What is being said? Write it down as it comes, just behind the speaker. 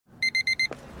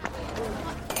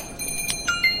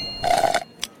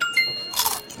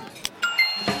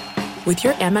With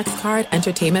your Amex card,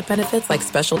 entertainment benefits like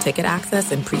special ticket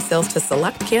access and pre-sales to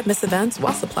select can't-miss events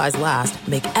while supplies last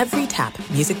make every tap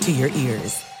music to your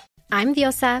ears. I'm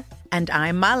Diosa. And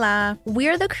I'm Mala.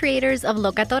 We're the creators of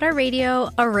Locatora Radio,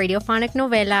 a radiophonic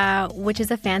novela, which is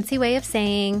a fancy way of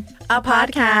saying a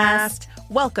podcast.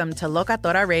 Welcome to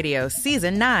Locatora Radio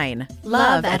Season 9.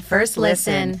 Love at First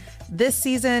Listen. This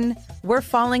season, we're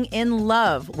falling in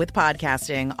love with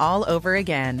podcasting all over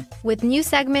again. With new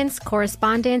segments,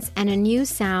 correspondence, and a new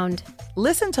sound.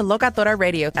 Listen to Locatora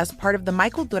Radio as part of the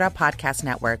Michael Dura Podcast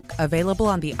Network, available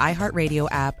on the iHeartRadio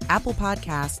app, Apple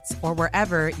Podcasts, or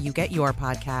wherever you get your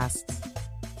podcasts.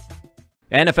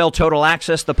 NFL Total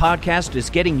Access, the podcast, is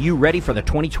getting you ready for the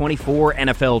 2024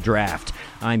 NFL Draft.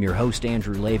 I'm your host,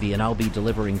 Andrew Levy, and I'll be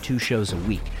delivering 2 shows a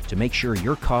week to make sure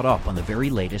you're caught up on the very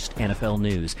latest NFL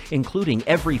news, including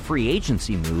every free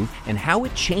agency move and how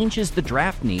it changes the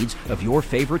draft needs of your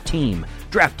favorite team.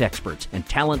 Draft experts and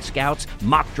talent scouts,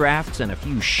 mock drafts, and a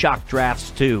few shock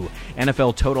drafts, too.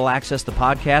 NFL Total Access, the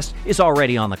podcast, is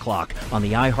already on the clock on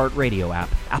the iHeartRadio app,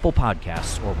 Apple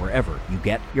Podcasts, or wherever you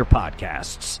get your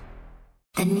podcasts.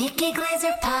 The Nikki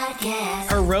Glaser Podcast.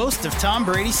 Her roast of Tom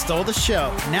Brady stole the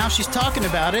show. Now she's talking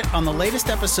about it on the latest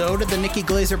episode of the Nikki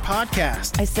Glaser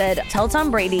Podcast. I said, tell Tom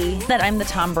Brady that I'm the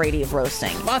Tom Brady of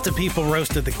roasting. Lots of people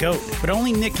roasted the GOAT, but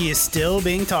only Nikki is still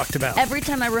being talked about. Every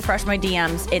time I refresh my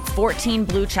DMs, it's 14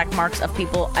 blue check marks of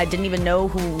people I didn't even know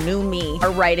who knew me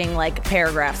are writing like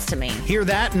paragraphs to me. Hear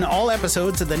that in all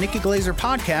episodes of the Nikki Glaser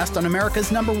Podcast on America's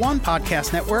 #1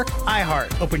 podcast network,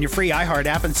 iHeart. Open your free iHeart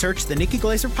app and search the Nikki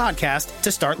Glaser Podcast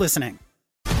to start listening.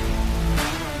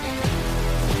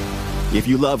 If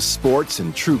you love sports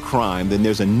and true crime, then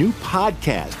there's a new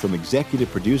podcast from executive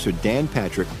producer Dan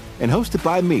Patrick and hosted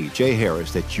by me, Jay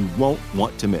Harris, that you won't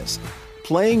want to miss.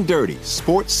 Playing Dirty: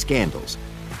 Sports Scandals.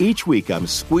 Each week, I'm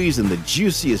squeezing the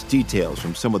juiciest details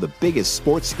from some of the biggest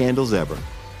sports scandals ever.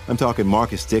 I'm talking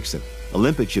Marcus Dixon,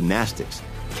 Olympic gymnastics,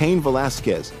 Cain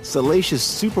Velasquez, salacious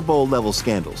Super Bowl-level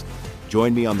scandals.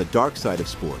 Join me on the dark side of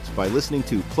sports by listening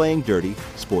to Playing Dirty: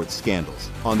 Sports Scandals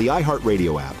on the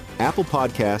iHeartRadio app, Apple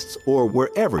Podcasts, or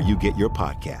wherever you get your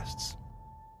podcasts.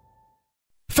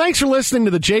 Thanks for listening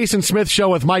to the Jason Smith Show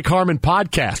with Mike Harmon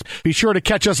podcast. Be sure to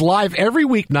catch us live every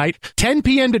weeknight, 10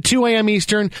 p.m. to 2 a.m.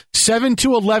 Eastern, 7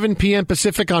 to 11 p.m.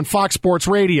 Pacific on Fox Sports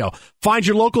Radio. Find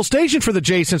your local station for the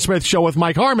Jason Smith Show with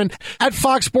Mike Harmon at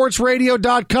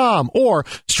foxsportsradio.com or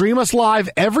stream us live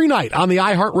every night on the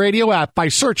iHeartRadio app by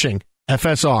searching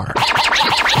FSR. Now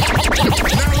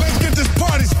let's get this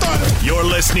party started. You're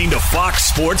listening to Fox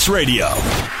Sports Radio.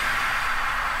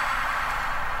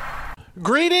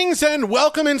 Greetings and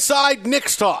welcome inside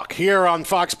Knicks Talk here on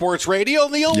Fox Sports Radio,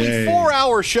 the only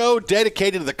 4-hour show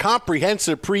dedicated to the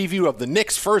comprehensive preview of the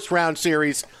Knicks' first-round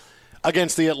series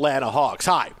against the Atlanta Hawks.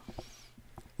 Hi,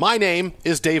 my name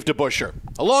is Dave DeBuscher.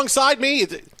 Alongside me...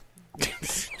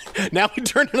 Now we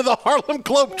turn into the Harlem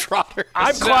Globetrotters.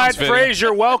 I'm Clyde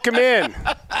Frazier. Welcome in.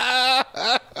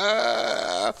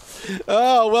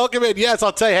 Welcome in. Yes,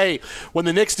 I'll tell you, hey, when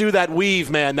the Knicks do that weave,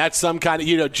 man, that's some kind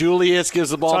of, Julius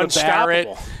gives the ball to Barrett.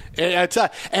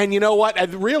 And you know what?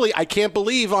 I can't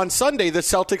believe on Sunday the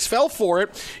Celtics fell for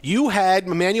it. You had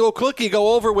Emmanuel Quickly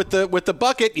go over with the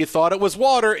bucket. You thought it was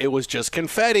water. It was just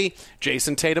confetti.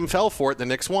 Jason Tatum fell for it. The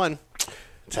Knicks won.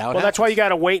 That's why you got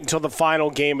to wait until the final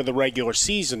game of the regular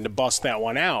season to bust that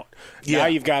one out. Yeah. Now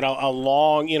you've got a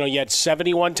long, you had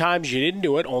 71 times you didn't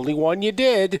do it, only one you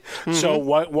did. Mm-hmm. So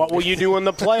what will you do in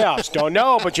the playoffs? Don't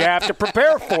know, but you have to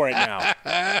prepare for it now.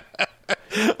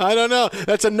 I don't know.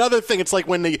 That's another thing. It's like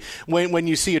when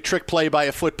you see a trick play by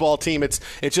a football team, it's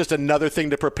just another thing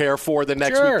to prepare for the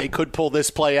next week. They could pull this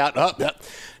play out.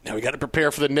 Now we got to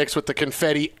prepare for the Knicks with the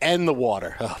confetti and the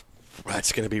water.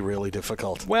 That's going to be really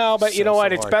difficult. Well, but you know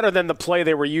what? It's better than the play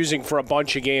they were using for a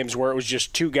bunch of games where it was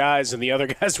just 2 guys and the other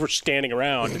guys were standing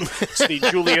around. It's the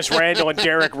Julius Randle and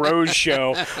Derrick Rose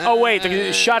show. Oh, wait,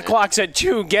 the shot clock's at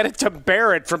 2. Get it to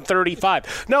Barrett from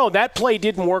 35. No, that play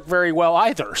didn't work very well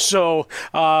either. So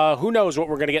who knows what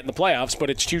we're going to get in the playoffs, but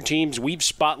it's 2 teams we've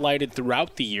spotlighted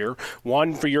throughout the year.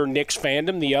 One for your Knicks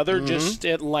fandom, the other just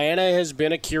Atlanta has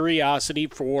been a curiosity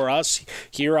for us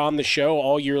here on the show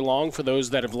all year long for those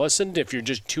that have listened. If you're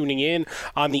just tuning in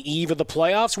on the eve of the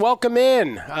playoffs, welcome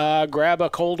in. Grab a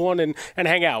cold one and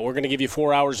hang out. We're going to give you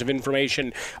 4 hours of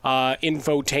information,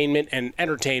 infotainment, and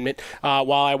entertainment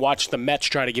while I watch the Mets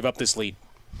try to give up this lead.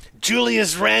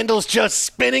 Julius Randle's just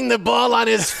spinning the ball on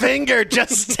his finger.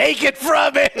 Just take it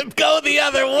from him. Go the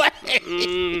other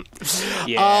way.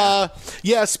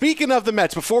 Yeah, speaking of the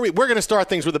Mets, we're going to start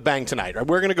things with a bang tonight. Right?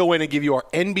 We're going to go in and give you our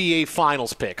NBA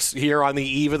Finals picks here on the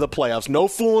eve of the playoffs. No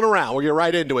fooling around. We'll get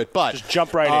right into it. But just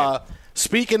jump right in.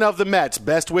 Speaking of the Mets,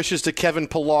 best wishes to Kevin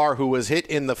Pillar, who was hit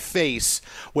in the face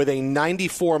with a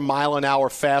 94-mile-an-hour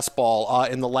fastball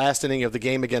in the last inning of the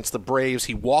game against the Braves.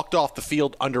 He walked off the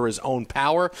field under his own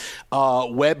power.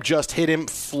 Webb just hit him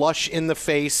flush in the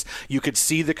face. You could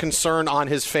see the concern on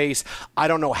his face. I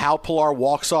don't know how Pillar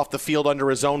walks off the field under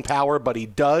his own power, but he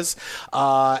does.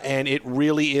 And it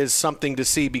really is something to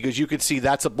see, because you could see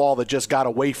that's a ball that just got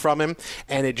away from him,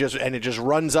 and it just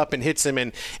runs up and hits him.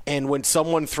 And when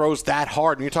someone throws that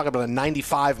hard, and you're talking about a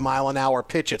 95-mile-an-hour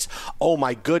pitch, it's, oh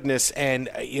my goodness. And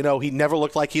he never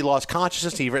looked like he lost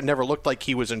consciousness. He never looked like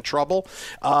he was in trouble.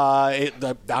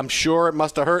 I'm sure it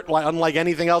must have hurt unlike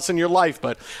anything else in your life,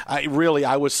 but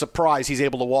I was surprised he's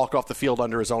able to walk off the field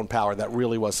under his own power. That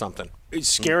really was something.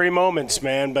 Scary moments,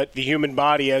 man, but the human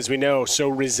body, as we know, so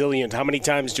resilient. How many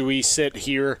times do we sit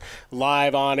here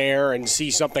live on air and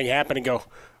see something happen and go,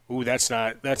 ooh, that's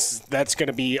going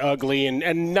to be ugly,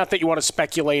 and not that you want to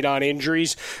speculate on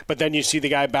injuries, but then you see the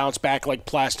guy bounce back like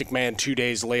Plastic Man 2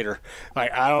 days later.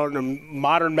 Like, I don't know,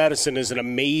 modern medicine is an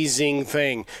amazing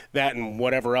thing, that and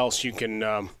whatever else you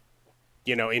can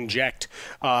inject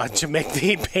to make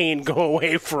the pain go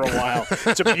away for a while.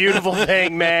 It's a beautiful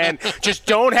thing, man. Just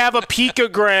don't have a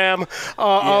picogram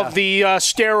of the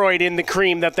steroid in the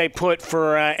cream that they put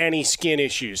for any skin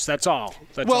issues. That's all.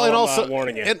 I'm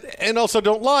warning you. And also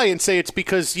don't lie and say it's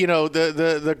because,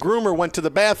 the groomer went to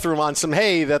the bathroom on some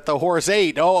hay that the horse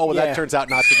ate. That turns out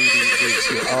not to be the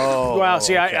excuse.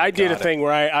 I did a thing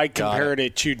where I compared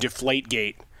it to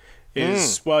Deflategate.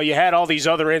 You had all these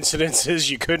other incidences.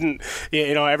 You couldn't,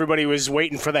 everybody was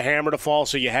waiting for the hammer to fall,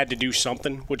 so you had to do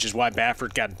something, which is why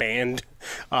Baffert got banned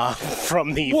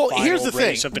from the final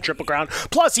race of the Triple Crown.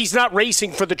 Plus, he's not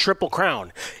racing for the Triple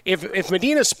Crown. If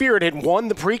Medina Spirit had won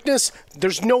the Preakness,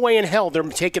 there's no way in hell they're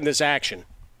taking this action.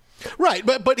 Right,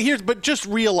 but just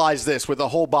realize this with the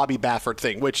whole Bobby Baffert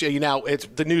thing, which it's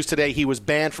the news today. He was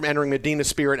banned from entering Medina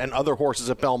Spirit and other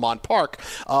horses at Belmont Park,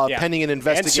 pending an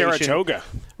investigation. And Saratoga.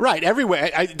 Right,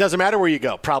 everywhere. It doesn't matter where you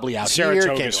go. Probably out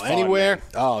here, can't go anywhere. Man.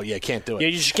 Oh yeah, can't do it. Yeah,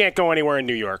 you just can't go anywhere in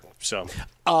New York.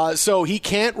 So he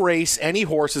can't race any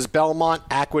horses, Belmont,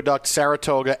 Aqueduct,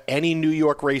 Saratoga, any New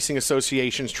York Racing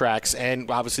Association's tracks, and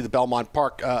obviously the Belmont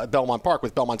Park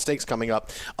with Belmont Stakes coming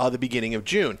up the beginning of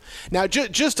June. Now,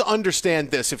 just to understand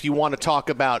this, if you want to talk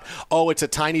about, it's a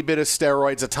tiny bit of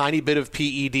steroids, a tiny bit of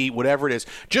PED, whatever it is,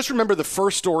 just remember the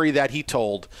first story that he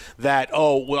told that,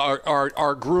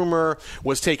 our groomer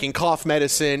was taking cough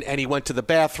medicine and he went to the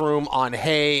bathroom on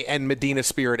hay and Medina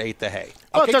Spirit ate the hay.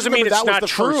 Well, it doesn't mean it's not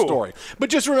true. First story. But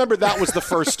just remember that was the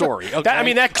first story.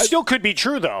 Okay? that still could be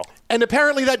true, though. And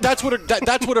apparently that's what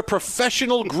a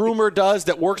professional groomer does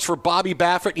that works for Bobby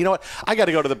Baffert. You know what? I got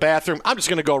to go to the bathroom. I'm just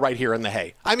going to go right here in the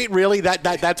hay. I mean, really?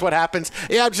 That's what happens?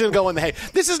 Yeah, I'm just going to go in the hay.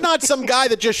 This is not some guy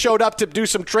that just showed up to do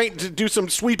some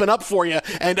sweeping up for you,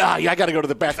 and I got to go to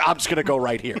the bathroom. I'm just going to go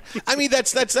right here. I mean,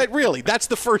 that's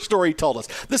the first story he told us.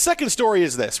 The second story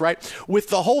is this, right? With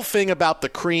the whole thing about the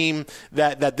cream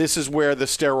that this is where the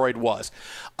steroid was.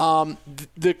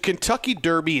 The Kentucky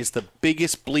Derby is the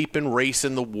biggest bleeping race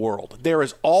in the world. There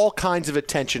is all kinds of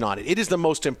attention on it. It is the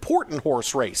most important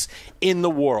horse race in the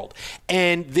world.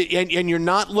 And you're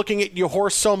not looking at your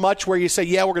horse so much where you say,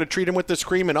 yeah, we're going to treat him with this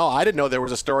cream, and I didn't know there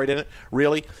was a steroid in it.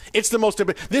 Really? It's the most.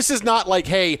 This is not like,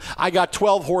 hey, I got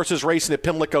 12 horses racing at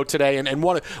Pimlico today, and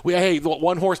one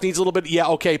horse needs a little bit. Yeah,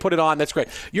 okay, put it on. That's great.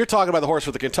 You're talking about the horse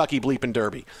for the Kentucky bleeping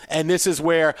Derby, and this is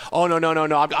where,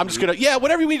 no. I'm just going to,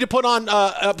 whatever you need to put on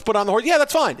the horse. Yeah,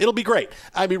 that's fine. It'll be great.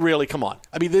 I mean, really, come on.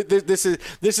 I mean, this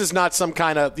is not some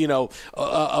kind of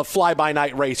a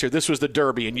fly-by-night race here. This was the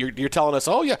Derby, and you're telling us,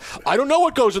 I don't know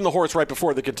what goes in the horse right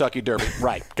before the Kentucky Derby.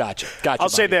 Right, gotcha. I'll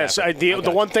say this: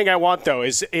 the one thing I want though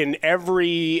is in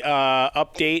every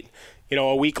update.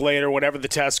 A week later, whenever the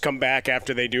tests come back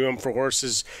after they do them for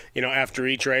horses, after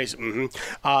each race,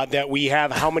 that we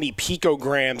have how many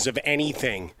picograms of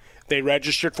anything they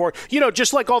registered for.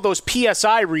 Just like all those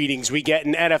PSI readings we get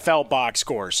in NFL box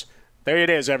scores. There it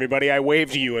is, everybody. I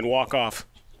wave to you and walk off.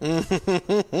 Twitter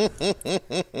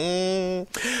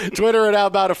at How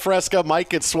About a Fresca,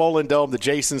 Mike at Swollen Dome, the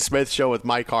Jason Smith Show with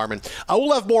Mike Harmon.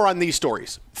 We'll have more on these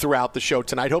stories throughout the show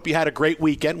tonight. Hope you had a great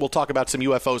weekend. We'll talk about some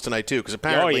UFOs tonight, too, because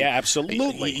apparently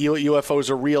absolutely.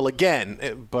 UFOs are real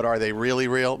again. But are they really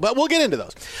real? But we'll get into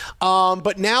those.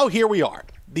 But now here we are.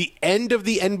 the end of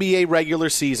the NBA regular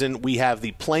season. We have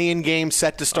the play-in game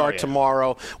set to start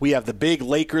tomorrow. We have the big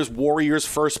Lakers-Warriors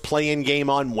first play-in game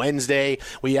on Wednesday.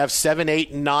 We have 7,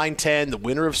 8, and 9, 10. The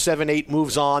winner of 7, 8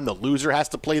 moves on. The loser has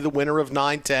to play the winner of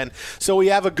 9, 10. So we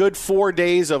have a good 4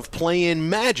 days of play-in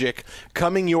magic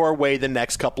coming your way the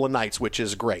next couple of nights, which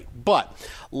is great. But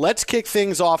let's kick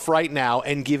things off right now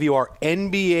and give you our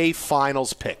NBA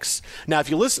Finals picks. Now, if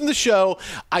you listen to the show,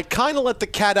 I kind of let the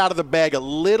cat out of the bag a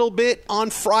little bit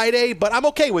on Friday, but I'm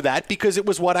okay with that because it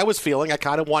was what I was feeling. I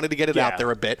kind of wanted to get it out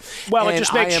there a bit. Well, and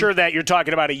just make sure that you're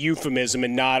talking about a euphemism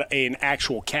and not an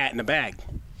actual cat in a bag.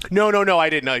 No,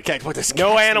 I didn't know.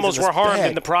 No animals were harmed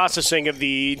in the processing of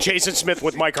the Jason Smith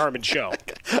with Mike Harmon show.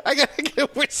 I gotta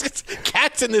get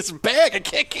cats in this bag. I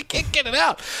can't get it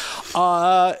out.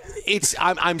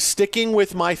 I'm sticking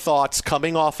with my thoughts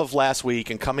coming off of last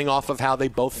week and coming off of how they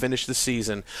both finished the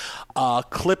season.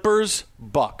 Clippers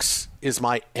Bucks is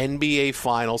my NBA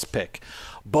Finals pick.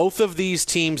 Both of these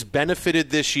teams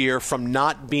benefited this year from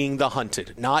not being the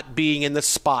hunted, not being in the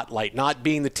spotlight, not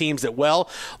being the teams that, well,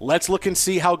 let's look and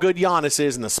see how good Giannis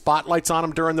is, and the spotlight's on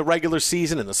him during the regular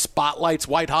season, and the spotlight's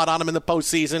white hot on him in the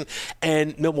postseason,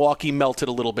 and Milwaukee melted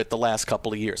a little bit the last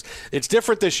couple of years. It's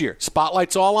different this year.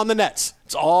 Spotlight's all on the Nets.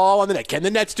 It's all on the net. Can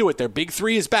the Nets do it? Their big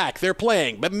three is back. They're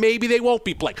playing, but maybe they won't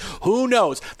be playing. Who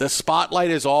knows? The spotlight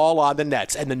is all on the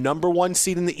Nets, and the number one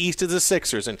seed in the East is the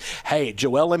Sixers. And, hey,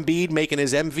 Joel Embiid making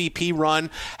his MVP run.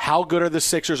 How good are the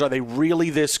Sixers? Are they really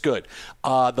this good?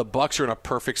 The Bucks are in a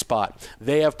perfect spot.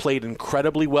 They have played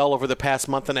incredibly well over the past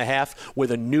month and a half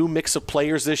with a new mix of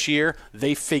players this year.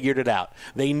 They figured it out.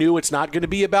 They knew it's not going to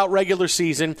be about regular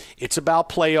season. It's about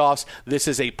playoffs. This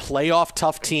is a playoff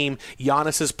tough team.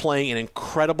 Giannis is playing an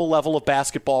incredible level of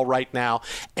basketball right now,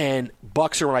 and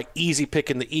Bucks are my easy pick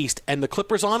in the East, and the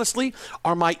Clippers, honestly,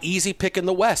 are my easy pick in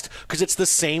the West because it's the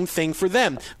same thing for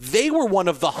them. They were one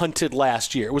of the hunted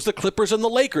last year. It was the Clippers and the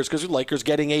Lakers because the Lakers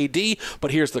getting AD, but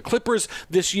here's the Clippers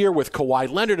this year with Kawhi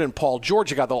Leonard and Paul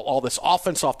George. You got all this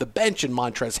offense off the bench and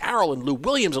Montrezl Harrell and Lou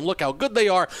Williams, and look how good they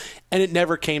are, and it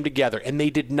never came together, and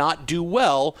they did not do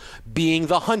well being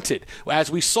the hunted. As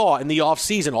we saw in the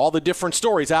offseason, all the different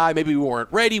stories, maybe we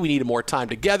weren't ready, we needed more time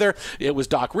together. It was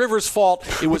Doc Rivers' fault.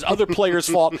 It was other players'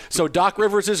 fault. So Doc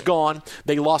Rivers is gone.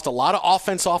 They lost a lot of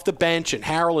offense off the bench and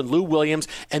Harrell and Lou Williams,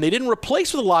 and they didn't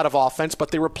replace with a lot of offense,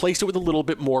 but they replaced it with a little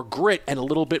bit more grit and a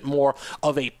little bit more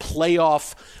of a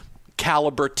playoff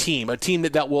caliber team, a team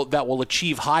that will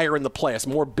achieve higher in the playoffs,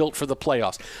 more built for the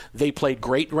playoffs. They played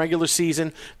great in regular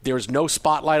season. There's no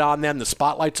spotlight on them. The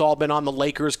spotlight's all been on the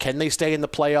Lakers. Can they stay in the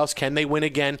playoffs? Can they win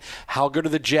again? How good are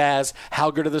the Jazz? How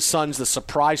good are the Suns? The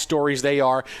surprise stories they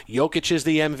are. Jokic is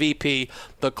the MVP.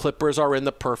 The Clippers are in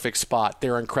the perfect spot.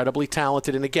 They're incredibly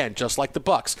talented, and again, just like the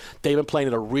Bucks, they've been playing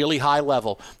at a really high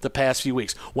level the past few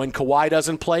weeks. When Kawhi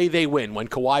doesn't play, they win. When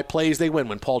Kawhi plays, they win.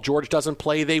 When Paul George doesn't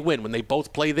play, they win. When they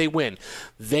both play, they win.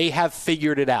 They have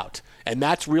figured it out. And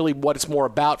that's really what it's more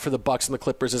about for the Bucks and the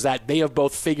Clippers, is that they have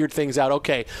both figured things out.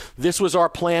 Okay, this was our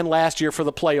plan last year for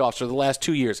the playoffs, or the last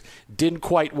 2 years. Didn't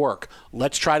quite work.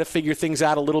 Let's try to figure things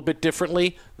out a little bit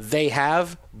differently. They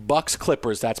have. Bucks,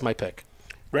 Clippers, that's my pick.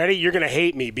 Ready? You're going to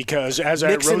hate me because as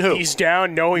I wrote these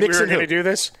down, knowing we were going to do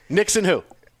this. Knicks and who?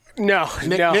 No.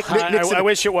 I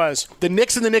wish it was. The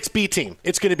Knicks and the Knicks B team.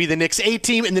 It's going to be the Knicks A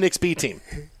team and the Knicks B team.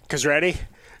 Because ready?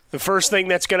 The first thing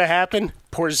that's going to happen,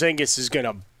 Porzingis is going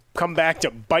to come back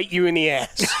to bite you in the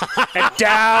ass. And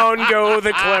down go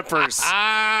the Clippers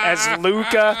as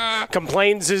Luka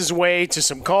complains his way to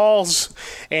some calls,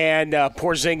 and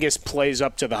Porzingis plays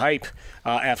up to the hype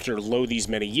after these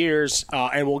many years,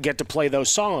 and we'll get to play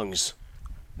those songs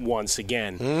once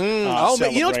again. It's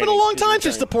been a long time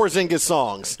since the Porzingis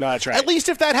songs. No, that's right. At least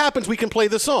if that happens, we can play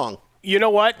the song. You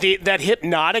know what? That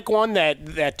hypnotic one,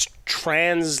 that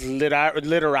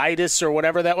transliteratus or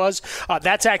whatever that was,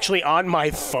 that's actually on my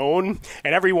phone,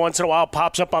 and every once in a while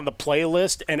pops up on the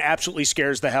playlist and absolutely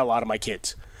scares the hell out of my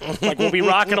kids. Like, we'll be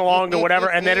rocking along to whatever,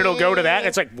 and then it'll go to that, and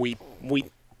it's like, weep,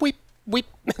 weep, weep, weep.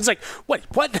 It's like, what?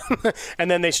 And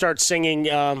then they start singing,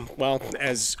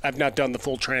 as I've not done the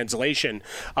full translation,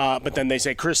 but then they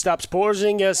say, Kristaps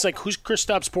Porzingis. Like, who's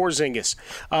Kristaps Porzingis?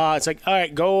 It's like, all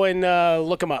right, go and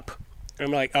look him up.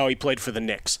 I'm like, oh, he played for the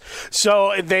Knicks.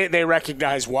 So they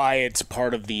recognize why it's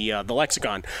part of the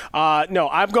lexicon. No,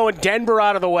 I'm going Denver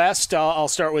out of the West. I'll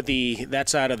start with that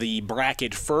side of the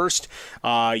bracket first.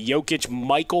 Jokic,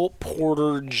 Michael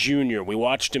Porter Jr. We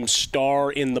watched him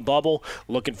star in the bubble.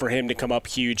 Looking for him to come up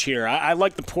huge here. I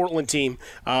like the Portland team,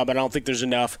 but I don't think there's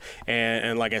enough.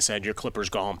 And like I said, your Clippers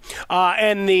go home.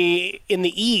 And in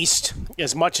the East,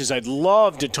 as much as I'd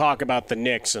love to talk about the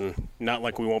Knicks, and not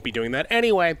like we won't be doing that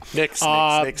anyway. Knicks.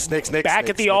 Back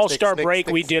at the All-Star break,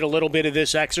 we did a little bit of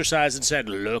this exercise and said,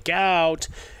 look out.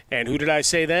 And who did I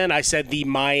say then? I said the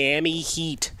Miami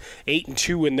Heat,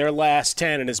 8-2 in their last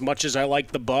 10. And as much as I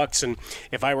like the Bucks, and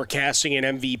if I were casting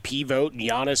an MVP vote,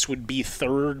 Giannis would be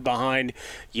third behind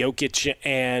Jokic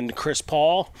and Chris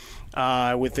Paul.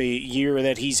 With the year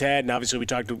that he's had, and obviously we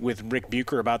talked with Rick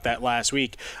Bucher about that last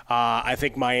week. I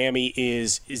think Miami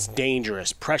is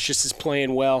dangerous. Precious is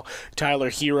playing well. Tyler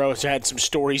Hero's had some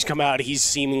stories come out. He's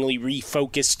seemingly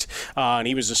refocused, and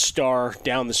he was a star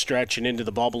down the stretch and into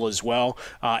the bubble as well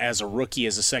as a rookie,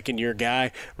 as a second-year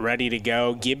guy, ready to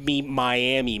go. Give me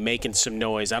Miami making some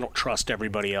noise. I don't trust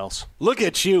everybody else. Look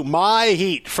at you, my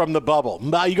Heat from the bubble.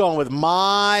 You going with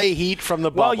my Heat from the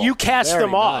bubble? Well, you cast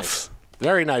them off.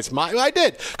 Very nice. I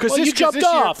did. Well, you jumped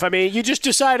off. I mean, you just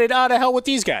decided, to hell with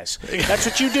these guys. That's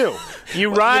what you do.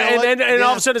 You ride, and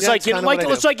all of a sudden it's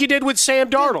it's like you did with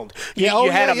Sam Darnold. You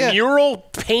had a mural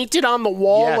painted on the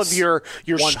wall of your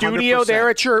 100%. Studio there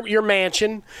at your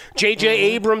mansion. J.J.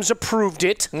 Abrams approved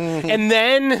it. And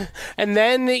then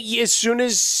as soon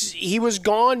as he was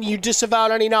gone, you disavowed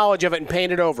any knowledge of it and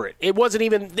painted over it. It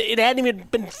hadn't even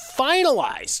been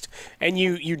finalized. And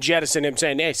you jettisoned him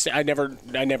saying, hey, I never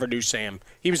knew Sam.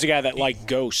 He was the guy that liked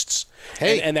ghosts.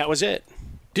 Hey, and that was it.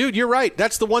 Dude, you're right.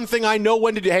 That's the one thing I know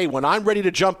when to do. Hey, when I'm ready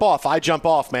to jump off, I jump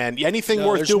off, man. Anything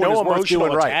worth doing is worth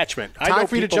doing right. Attachment. I know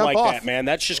for you to jump off. That, man.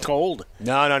 That's just cold.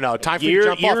 No. Time for you to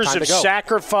jump off. Years of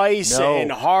sacrifice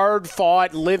and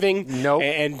hard-fought living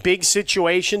and big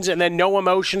situations, and then no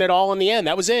emotion at all in the end.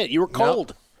 That was it. You were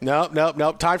cold. No.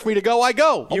 Time for me to go. I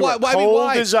go.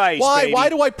 Why as ice, baby. Why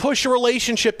do I push a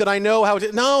relationship that I know how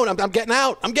to? No, I'm getting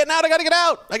out. I got to get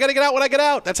out. I got to get out when I get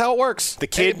out. That's how it works. The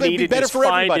kid needed to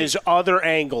find his other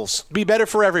angles. Be better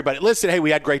for everybody. Listen, hey, we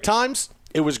had great times.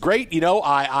 It was great.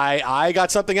 I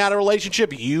got something out of the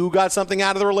relationship. You got something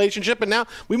out of the relationship, and now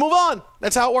we move on.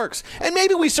 That's how it works. And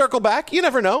maybe we circle back. You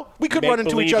never know. We could run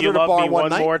into each other at a bar one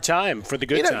night. One more time for the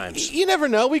good times. You never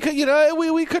know. We could,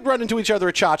 we could run into each other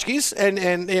at Tchotchkes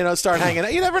and start hanging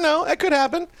out. You never know. That could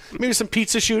happen. Maybe some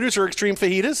pizza shooters or extreme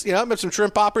fajitas. Maybe some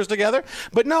shrimp poppers together.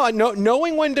 But no,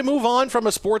 knowing when to move on from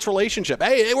a sports relationship.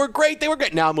 Hey, they were great.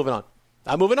 Now I'm moving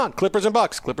on. Clippers and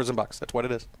Bucks. That's what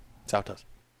it is. That's how it does.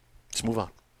 Let's move on.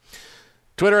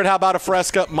 Twitter at How About a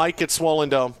Fresca. Mike at Swollen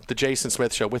Dome. The Jason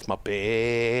Smith Show with my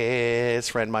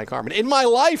best friend, Mike Harmon. In my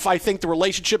life, I think the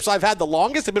relationships I've had the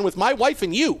longest have been with my wife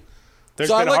and you. There's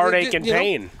been heartache and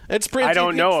pain. I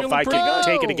don't know if I can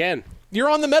take it again. You're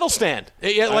on the medal stand.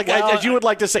 As you would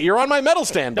like to say. You're on my medal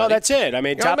stand, buddy. No, that's it. I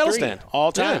mean, you're top medal 3 stand.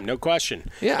 All time, no question.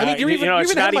 Yeah, I mean,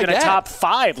 it's not even a top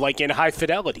 5 like in High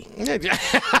Fidelity. If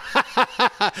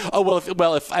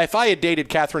I had dated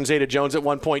Catherine Zeta-Jones at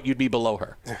one point, you'd be below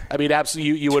her. I mean,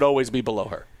 absolutely, you would always be below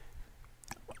her.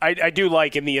 I do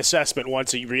like in the assessment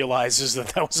once he realizes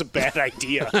that was a bad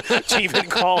idea to even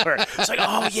call her. It's like,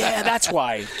 oh, yeah, that's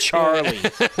why. Charlie.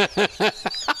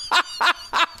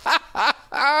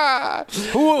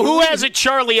 Who has a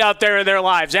Charlie out there in their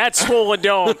lives? At Swollen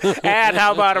Dome. At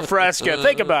How About a Fresca?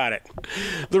 Think about it.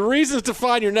 The reasons to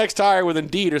find your next hire with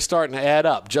Indeed are starting to add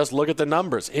up. Just look at the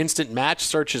numbers. Instant Match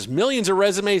searches millions of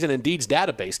resumes in Indeed's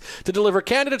database to deliver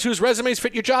candidates whose resumes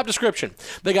fit your job description.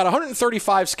 They got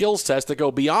 135 skills tests that go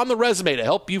beyond the resume to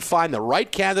help you find the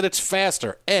right candidates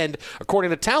faster. And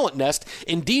according to Talent Nest,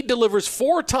 Indeed delivers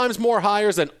 4 times more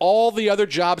hires than all the other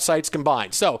job sites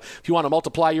combined. So if you want to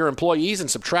multiply your employees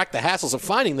and subtract the hassles of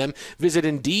finding them, visit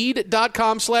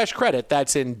Indeed.com/credit.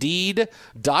 That's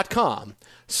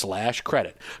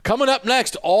Indeed.com/credit. Coming up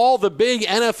next, all the big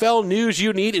NFL news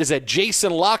you need is at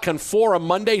Jason La Canfora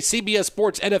Monday. CBS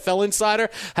Sports NFL Insider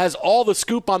has all the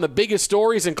scoop on the biggest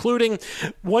stories, including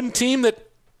one team that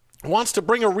wants to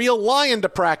bring a real lion to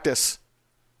practice.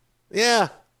 Yeah,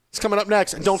 it's coming up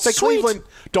next. And don't say Cleveland.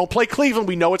 Don't play Cleveland.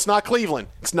 We know it's not Cleveland.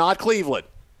 It's not Cleveland.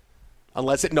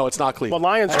 It's not Cleveland.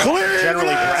 Well, lions are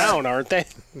generally brown, aren't they?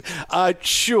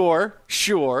 Sure.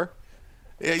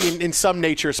 In some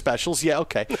nature specials, yeah,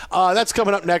 okay. That's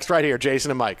coming up next right here. Jason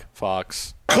and Mike,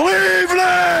 Fox.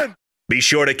 Cleveland! Be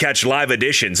sure to catch live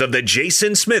editions of The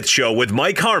Jason Smith Show with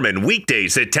Mike Harmon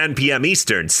weekdays at 10 p.m.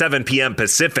 Eastern, 7 p.m.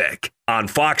 Pacific on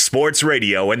Fox Sports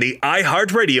Radio and the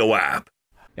iHeartRadio app.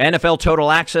 NFL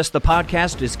Total Access, the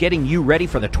podcast, is getting you ready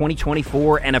for the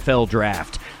 2024 NFL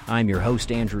Draft. I'm your host,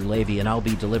 Andrew Levy, and I'll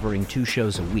be delivering 2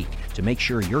 shows a week to make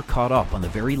sure you're caught up on the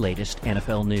very latest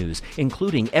NFL news,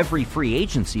 including every free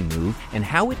agency move and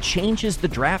how it changes the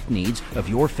draft needs of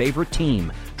your favorite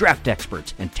team. Draft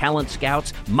experts and talent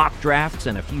scouts, mock drafts,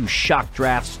 and a few shock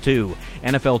drafts, too.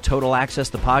 NFL Total Access,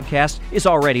 the podcast, is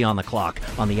already on the clock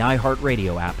on the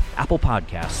iHeartRadio app, Apple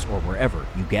Podcasts, or wherever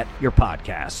you get your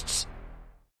podcasts.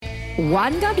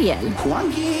 Juan Gabriel,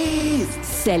 Juanquis,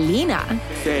 Selena,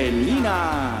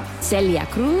 Selena, Celia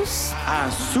Cruz,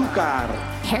 Azúcar,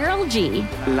 Harold G,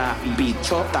 La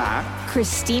Bichota,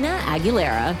 Christina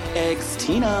Aguilera,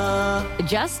 Xtina,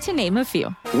 just to name a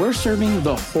few. We're serving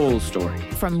the whole story.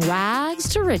 From rags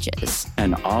to riches.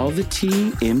 And all the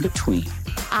tea in between.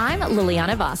 I'm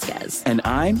Liliana Vasquez. And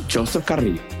I'm Joseph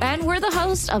Carrillo. And we're the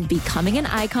host of Becoming an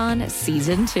Icon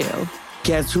Season 2.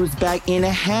 Guess who's back in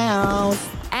the house?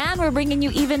 And we're bringing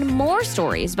you even more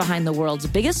stories behind the world's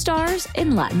biggest stars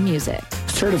in Latin music.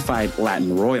 Certified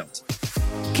Latin royalty.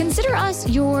 Consider us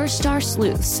your star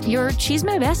sleuths, your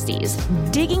chisme besties,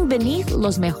 digging beneath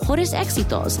los mejores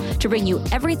éxitos to bring you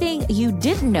everything you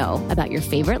didn't know about your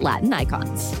favorite Latin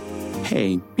icons.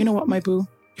 Hey, you know what, my boo?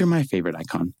 You're my favorite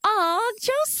icon. Aw,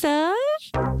 Joseph.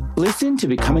 Listen to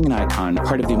Becoming an Icon,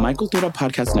 part of the Michael Dura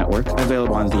Podcast Network,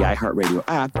 available on the iHeartRadio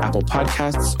app, Apple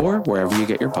Podcasts, or wherever you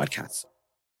get your podcasts.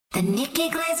 The Nikki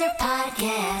Glaser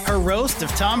Podcast. Her roast of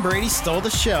Tom Brady stole the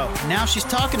show. Now she's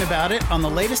talking about it on the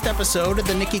latest episode of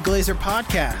the Nikki Glaser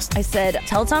Podcast. I said,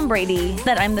 tell Tom Brady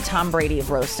that I'm the Tom Brady of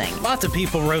roasting. Lots of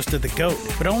people roasted the GOAT,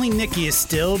 but only Nikki is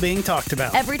still being talked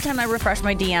about. Every time I refresh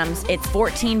my DMs, it's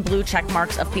 14 blue check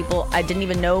marks of people I didn't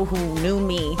even know who knew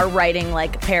me are writing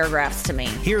like paragraphs to me.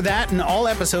 Hear that in all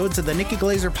episodes of the Nikki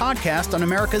Glaser Podcast on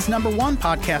America's #1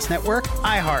 podcast network,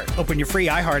 iHeart. Open your free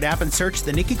iHeart app and search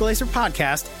the Nikki Glaser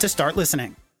Podcast to start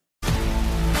listening.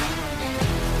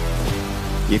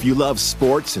 If you love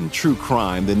sports and true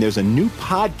crime, then there's a new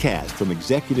podcast from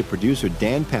executive producer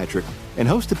Dan Patrick and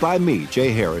hosted by me,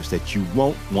 Jay Harris, that you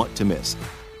won't want to miss.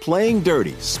 Playing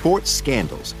Dirty: Sports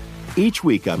Scandals. Each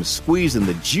week, I'm squeezing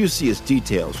the juiciest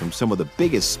details from some of the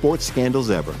biggest sports scandals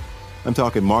ever. I'm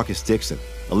talking Marcus Dixon,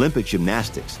 Olympic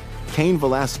gymnastics, Cain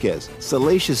Velasquez,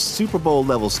 salacious Super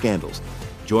Bowl-level scandals.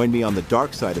 Join me on the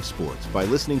dark side of sports by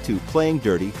listening to Playing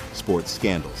Dirty: Sports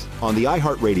Scandals on the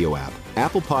iHeartRadio app,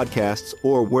 Apple Podcasts,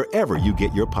 or wherever you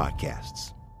get your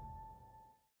podcasts.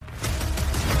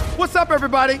 What's up,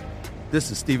 everybody?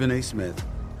 This is Stephen A. Smith.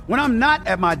 When I'm not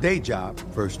at my day job,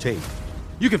 First Take,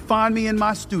 you can find me in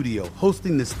my studio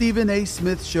hosting the Stephen A.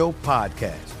 Smith Show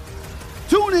podcast.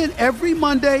 Tune in every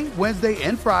Monday, Wednesday,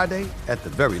 and Friday, at the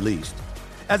very least,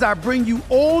 as I bring you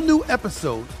all new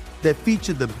episodes that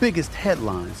feature the biggest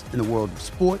headlines in the world of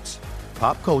sports,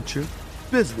 pop culture,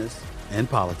 business, and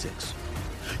politics.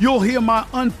 You'll hear my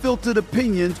unfiltered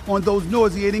opinions on those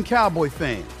nauseating Cowboy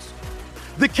fans,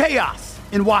 the chaos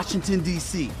in Washington,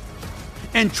 D.C.,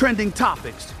 and trending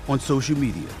topics on social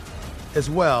media, as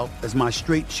well as my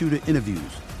straight shooter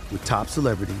interviews with top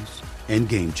celebrities and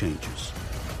game changers.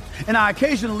 And I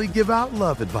occasionally give out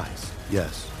love advice.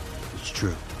 Yes, it's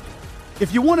true.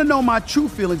 If you want to know my true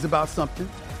feelings about something,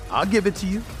 I'll give it to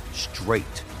you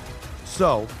straight.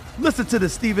 So, listen to the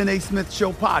Stephen A. Smith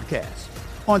Show podcast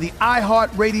on the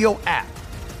iHeartRadio app,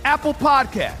 Apple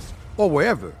Podcasts, or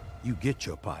wherever you get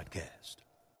your podcast.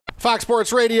 Fox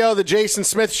Sports Radio, the Jason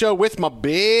Smith Show with my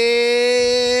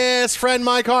best friend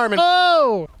Mike Harmon.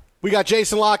 Oh! We got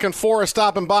Jason La Canfora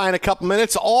stopping by in a couple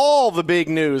minutes. All the big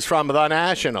news from the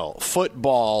National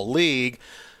Football League.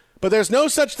 But there's no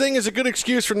such thing as a good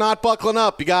excuse for not buckling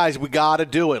up. You guys, we got to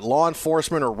do it. Law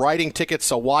enforcement are writing tickets,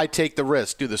 so why take the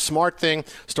risk? Do the smart thing.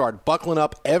 Start buckling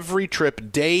up every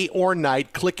trip, day or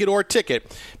night. Click it or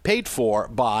ticket. Paid for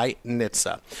by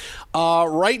NHTSA.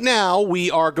 Right now,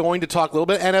 we are going to talk a little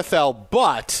bit NFL,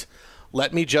 but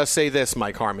let me just say this,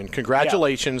 Mike Harmon.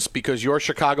 Congratulations, because your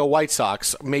Chicago White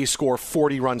Sox may score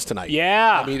 40 runs tonight.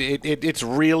 Yeah. I mean,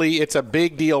 it's a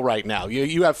big deal right now.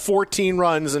 You have 14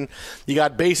 runs, and you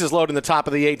got bases loaded in the top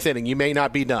of the 8th inning. You may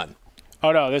not be done.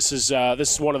 Oh, no, this is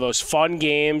one of those fun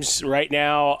games right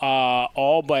now.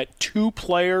 All but 2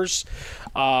 players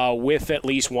with at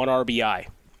least 1 RBI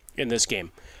in this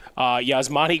game.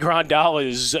 Yasmani Grandal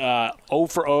is 0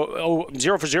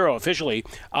 for 0 officially.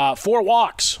 4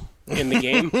 walks in the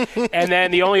game. And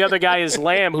then the only other guy is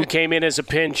Lamb, who came in as a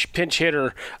pinch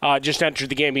hitter, just entered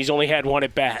the game. He's only had 1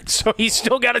 at bat, so he's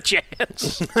still got a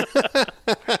chance.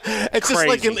 It's just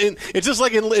like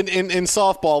in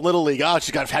softball, Little League. Oh,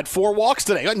 she's had 4 walks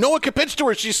today. No one can pitch to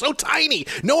her. She's so tiny.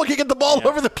 No one can get the ball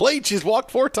over the plate. She's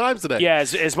walked 4 times today. Yeah,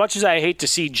 as much as I hate to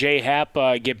see Jay Happ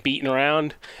get beaten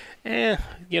around,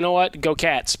 you know what? Go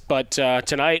Cats. But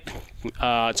tonight,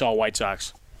 it's all White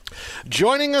Sox.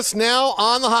 Joining us now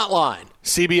on the hotline,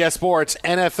 CBS Sports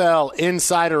NFL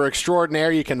Insider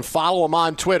Extraordinaire. You can follow him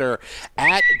on Twitter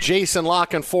at Jason La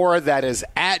Canfora. That is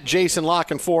at Jason La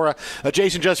Canfora.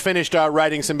 Jason just finished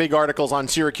writing some big articles on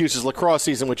Syracuse's lacrosse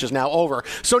season, which is now over.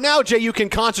 So now, Jay, you can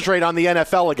concentrate on the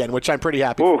NFL again, which I'm pretty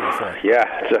happy for. Yeah,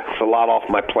 it's a lot off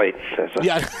my plate.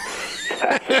 Yeah.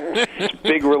 It's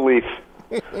big relief.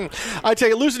 I tell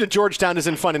you, losing to Georgetown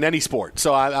isn't fun in any sport.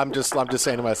 So I'm just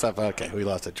saying to myself, okay, we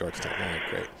lost at Georgetown. All right,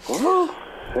 great. Well,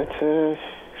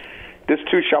 this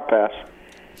too shall pass.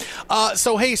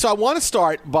 So I want to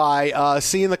start by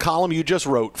seeing the column you just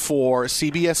wrote for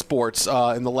CBS Sports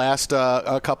in the last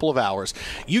couple of hours.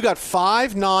 You got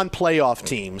 5 non-playoff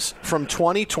teams from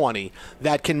 2020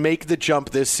 that can make the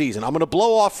jump this season. I'm going to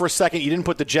blow off for a second. You didn't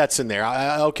put the Jets in there.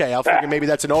 I'll figure maybe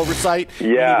that's an oversight. Yeah.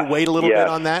 You need to wait a little bit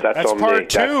on that. That's part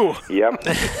 2. Yep.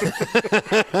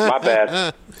 My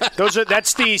bad.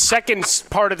 That's the second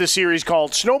part of the series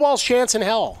called Snowball's Chance in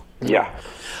Hell. Yeah.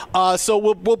 So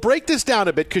we'll break this down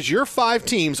a bit because your 5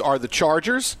 teams are the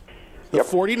Chargers, the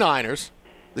 49ers,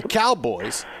 the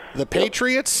Cowboys, the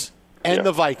Patriots, and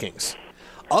the Vikings.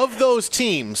 Of those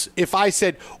teams, if I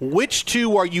said, which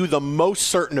 2 are you the most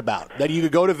certain about that you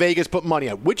could go to Vegas, put money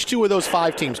on? Which 2 of those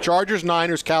 5 teams? Chargers,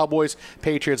 Niners, Cowboys,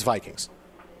 Patriots, Vikings?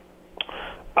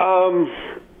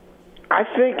 I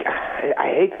think, I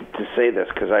hate to say this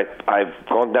because I've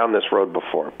gone down this road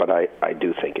before, but I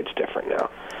do think it's different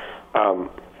now.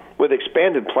 With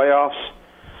expanded playoffs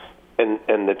and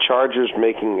the Chargers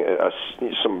making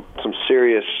some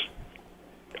serious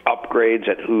upgrades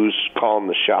at who's calling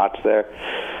the shots there,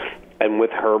 and with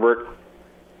Herbert,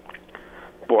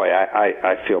 boy,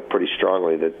 I feel pretty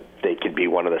strongly that they could be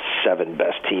one of the 7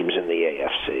 best teams in the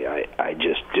AFC. I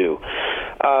just do.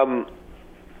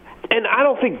 And I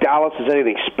don't think Dallas is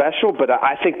anything special, but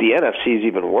I think the NFC is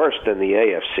even worse than the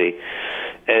AFC.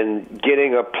 And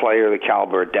getting a player the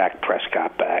caliber of Dak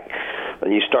Prescott back,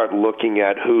 and you start looking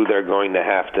at who they're going to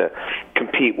have to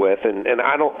compete with, and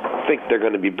I don't think they're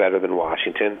going to be better than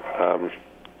Washington.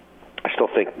 I still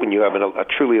think when you have a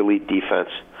truly elite defense,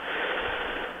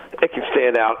 it can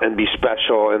stand out and be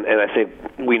special, and I think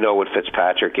we know what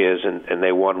Fitzpatrick is, and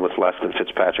they won with less than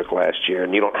Fitzpatrick last year,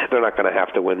 and they're not going to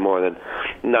have to win more than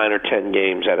 9 or 10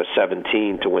 games out of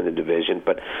 17 to win the division.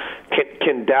 But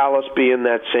can Dallas be in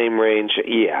that same range?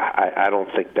 Yeah, I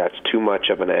don't think that's too much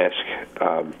of an ask.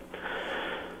 And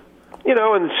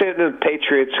the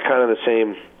Patriots kind of the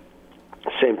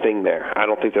same thing there. I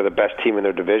don't think they're the best team in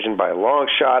their division by a long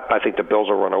shot. I think the Bills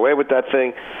will run away with that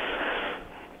thing.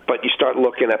 But you start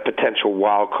looking at potential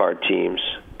wild card teams,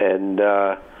 and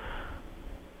I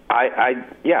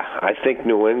think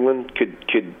New England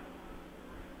could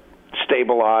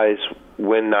stabilize,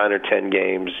 win 9 or 10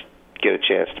 games, get a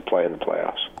chance to play in the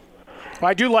playoffs. Well,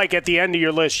 I do like at the end of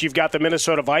your list, you've got the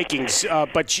Minnesota Vikings,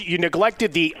 but you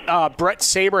neglected the Brett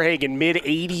Saberhagen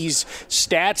mid-'80s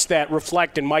stats that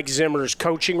reflect in Mike Zimmer's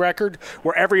coaching record,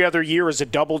 where every other year is a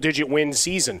double-digit win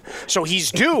season. So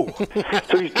he's due.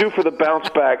 So he's due for the bounce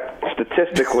back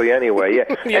statistically anyway. Yeah.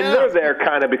 And they're there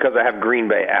kind of because I have Green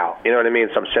Bay out. You know what I mean?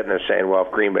 So I'm sitting there saying, well,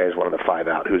 if Green Bay is one of the 5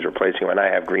 out, who's replacing him? And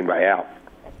I have Green Bay out.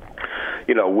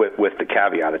 With the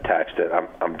caveat attached that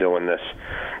I'm doing this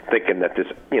thinking that this,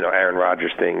 Aaron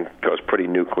Rodgers thing goes pretty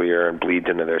nuclear and bleeds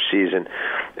into their season.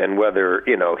 And whether,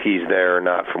 he's there or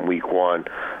not from week 1,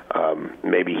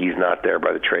 maybe he's not there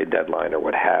by the trade deadline or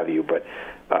what have you. But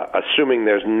assuming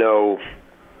there's no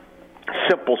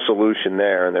simple solution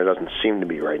there, and there doesn't seem to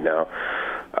be right now,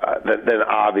 then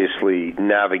obviously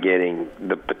navigating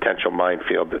the potential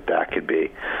minefield that could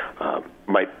be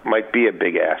might be a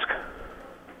big ask.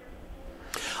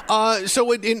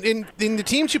 So in the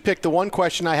teams you picked, the one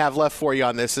question I have left for you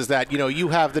on this is that, you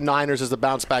have the Niners as the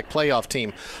bounce-back playoff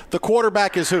team. The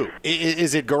quarterback is who?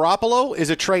 Is it Garoppolo? Is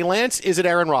it Trey Lance? Is it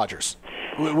Aaron Rodgers?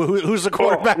 Who's the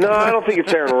quarterback? No, I don't think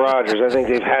it's Aaron Rodgers. I think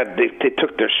they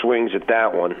took their swings at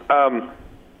that one.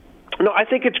 No, I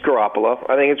think it's Garoppolo.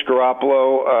 I think it's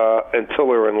Garoppolo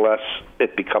until or unless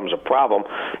it becomes a problem.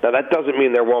 Now, that doesn't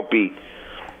mean there won't be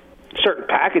certain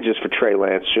packages for Trey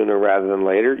Lance sooner rather than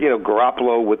later.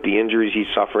 Garoppolo, with the injuries he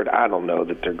suffered, I don't know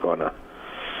that they're going to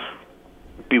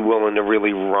be willing to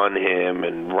really run him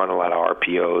and run a lot of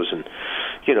RPOs and,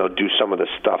 do some of the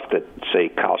stuff that, say,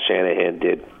 Kyle Shanahan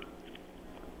did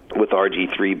with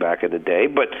RG3 back in the day.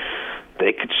 But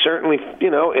they could certainly,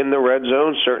 in the red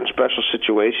zone, certain special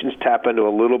situations, tap into a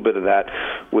little bit of that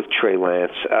with Trey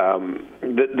Lance.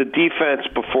 The defense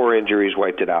before injuries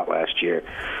wiped it out last year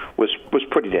was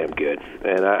pretty damn good.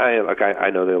 And I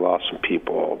know they lost some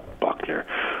people, Buckner,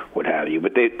 what have you,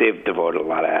 but they've devoted a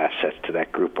lot of assets to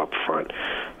that group up front.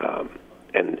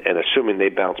 And assuming they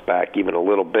bounce back even a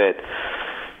little bit.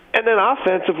 And then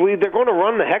offensively, they're going to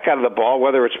run the heck out of the ball,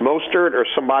 whether it's Mostert or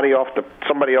somebody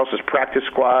else's practice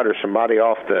squad or somebody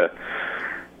off the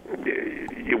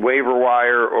waiver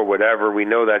wire or whatever. We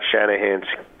know that Shanahan's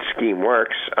scheme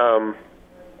works. And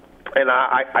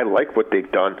I like what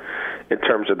they've done in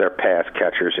terms of their pass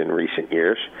catchers in recent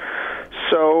years.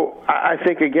 So I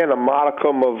think, again, a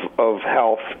modicum of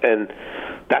health, and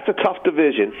that's a tough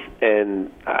division.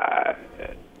 And I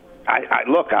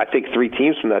think 3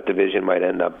 teams from that division might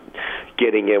end up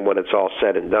getting in when it's all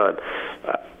said and done.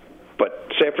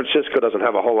 But San Francisco doesn't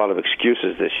have a whole lot of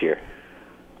excuses this year.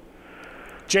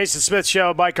 Jason Smith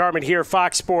Show, Mike Harmon here,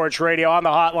 Fox Sports Radio on the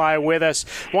hotline with us.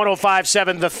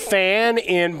 105.7 The Fan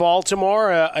in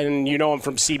Baltimore, and you know him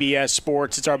from CBS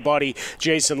Sports. It's our buddy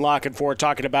Jason Lockenford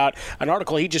talking about an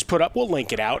article he just put up. We'll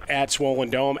link it out at Swollen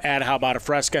Dome, at How About a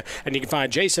Fresca, and you can find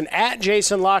Jason at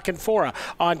Jason Lockenfora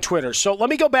on Twitter. So let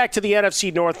me go back to the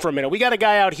NFC North for a minute. We got a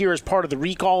guy out here as part of the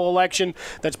recall election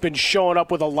that's been showing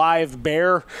up with a live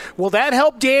bear. Will that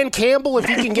help Dan Campbell if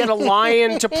he can get a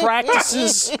lion to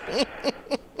practices?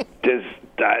 Does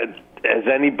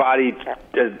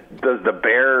the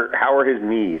bear, how are his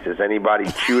knees? Has anybody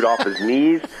chewed off his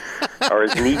knees? Are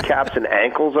his kneecaps and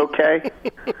ankles okay?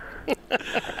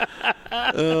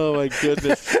 Oh, my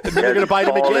goodness. And then they're going to bite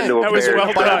him again. That was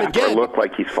well done. Again. It looked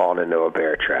like he's fallen into a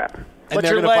bear trap. And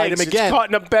they're going to bite him again. It's caught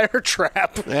in a bear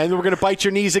trap. And we're going to bite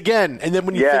your knees again. And then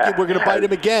when you think we're going to bite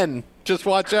him again, just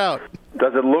watch out.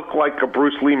 Does it look like a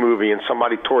Bruce Lee movie and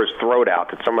somebody tore his throat out?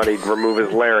 Did somebody remove his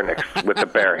larynx with the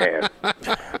bare hand?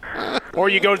 Or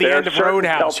you go to the end of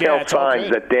Roadhouse. There are certain telltale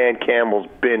signs that Dan Campbell's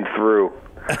been through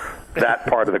that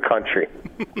part of the country.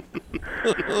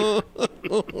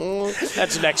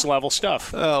 That's next level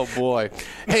stuff. Oh boy!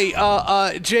 Hey,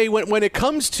 Jay, when it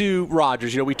comes to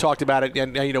Rodgers, we talked about it,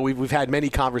 and we've had many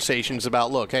conversations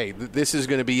about. Look, hey, this is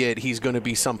going to be it. He's going to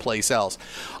be someplace else.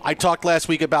 I talked last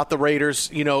week about the Raiders.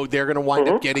 They're going to wind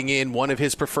up getting in one of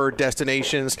his preferred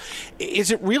destinations.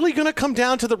 Is it really going to come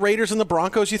down to the Raiders and the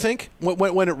Broncos? You think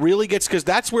when it really gets, because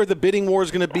that's where the bidding war is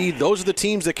going to be. Those are the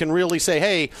teams that can really say,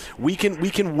 hey, we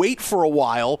can wait for a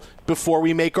while before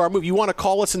we make our move. You want to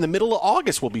call us in the middle of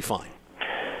August, we'll be fine.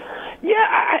 Yeah,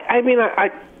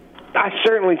 I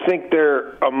certainly think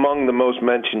they're among the most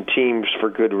mentioned teams for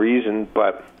good reason,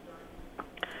 but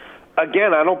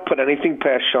again, I don't put anything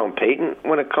past Sean Payton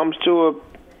when it comes to a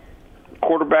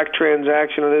quarterback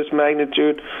transaction of this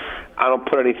magnitude. I don't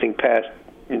put anything past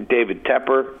David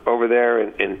Tepper over there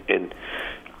in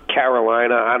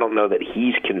Carolina. I don't know that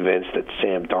he's convinced that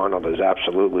Sam Darnold is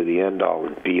absolutely the end-all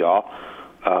and be-all.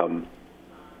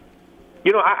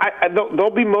 They'll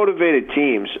be motivated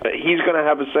teams. He's going to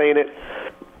have a say in it,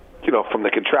 from the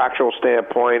contractual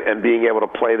standpoint and being able to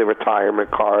play the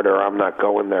retirement card or I'm not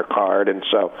going there card. And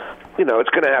so, it's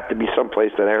going to have to be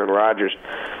someplace that Aaron Rodgers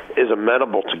is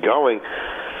amenable to going.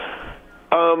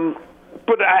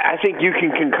 But I think you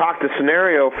can concoct a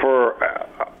scenario for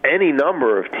any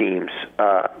number of teams.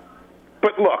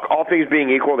 But look, all things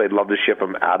being equal, they'd love to ship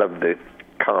him out of the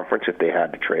conference if they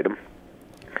had to trade him.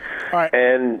 All right.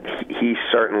 And he's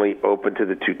certainly open to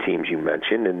the 2 teams you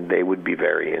mentioned, and they would be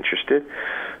very interested.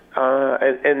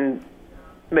 And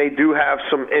they do have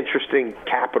some interesting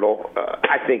capital.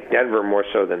 I think Denver more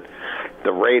so than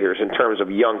the Raiders in terms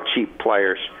of young, cheap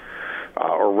players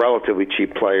or relatively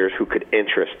cheap players who could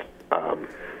interest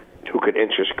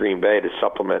Green Bay to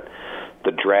supplement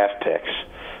the draft picks.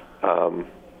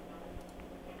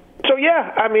 So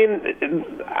yeah,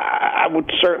 I would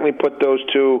certainly put those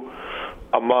 2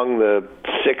 among the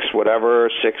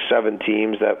 7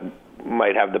 teams that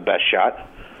might have the best shot.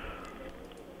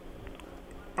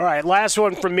 All right, last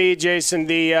one from me, Jason.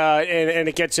 And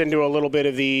it gets into a little bit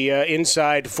of the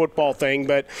inside football thing,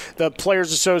 but the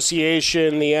Players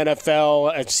Association, the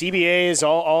NFL, CBAs,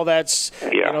 all that's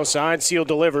signed, sealed,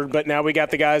 delivered. But now we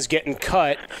got the guys getting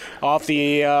cut off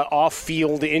the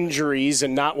off-field injuries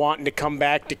and not wanting to come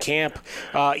back to camp.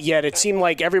 Yet it seemed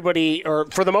like everybody, or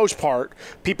for the most part,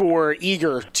 people were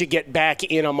eager to get back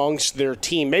in amongst their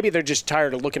team. Maybe they're just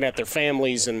tired of looking at their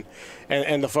families and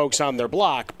the folks on their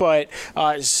block, but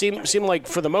it seemed like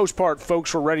for the most part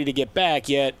folks were ready to get back,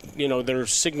 yet they're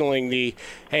signaling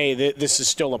this is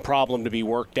still a problem to be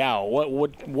worked out.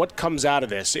 What comes out of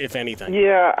this, if anything?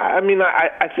 Yeah,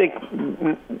 I think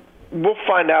we'll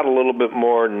find out a little bit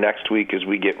more next week as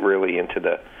we get really into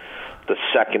the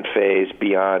second phase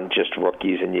beyond just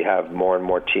rookies, and you have more and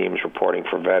more teams reporting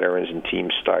for veterans, and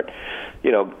teams start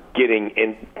getting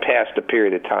in past a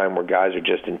period of time where guys are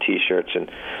just in T-shirts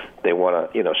and they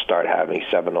want to start having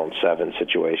 7-on-7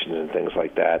 situations and things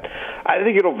like that. I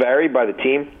think it'll vary by the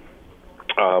team.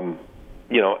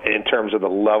 In terms of the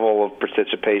level of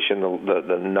participation,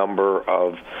 the number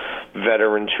of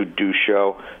veterans who do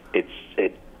show, it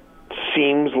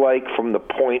seems like from the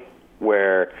point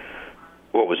where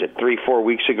what was it, 3-4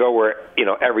 weeks ago, where,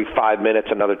 every 5 minutes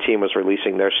another team was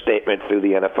releasing their statement through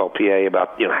the NFLPA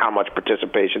about, how much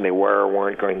participation they were or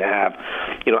weren't going to have.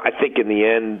 I think in the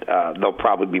end, there'll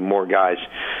probably be more guys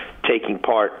taking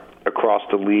part across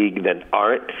the league than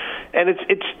aren't. And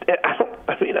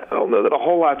I don't know that a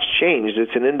whole lot's changed.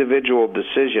 It's an individual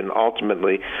decision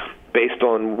ultimately based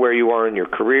on where you are in your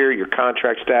career, your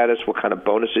contract status, what kind of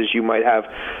bonuses you might have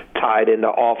tied into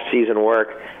off-season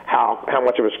work, how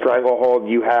much of a stranglehold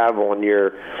you have on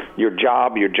your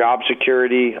job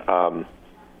security,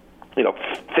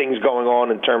 things going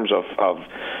on in terms of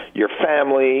your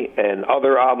family and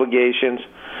other obligations.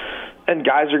 And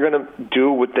guys are going to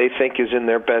do what they think is in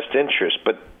their best interest.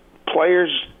 But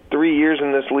players 3 years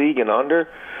in this league and under,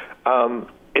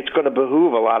 it's going to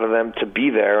behoove a lot of them to be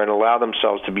there and allow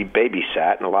themselves to be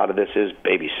babysat, and a lot of this is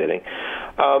babysitting.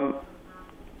 I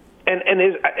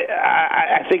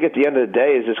think at the end of the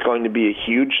day, is this going to be a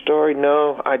huge story?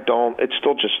 No, I don't. It's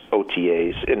still just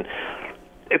OTAs. And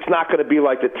it's not going to be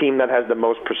like the team that has the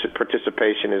most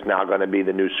participation is now going to be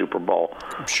the new Super Bowl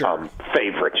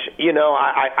favorite.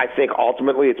 I think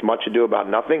ultimately it's much ado about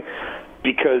nothing,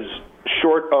 because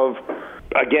short of,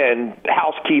 again,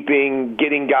 housekeeping,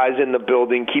 getting guys in the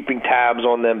building, keeping tabs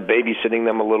on them, babysitting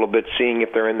them a little bit, seeing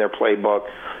if they're in their playbook,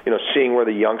 seeing where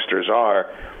the youngsters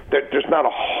are, there's not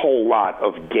a whole lot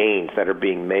of gains that are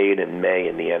being made in May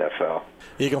in the NFL.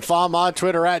 You can follow him on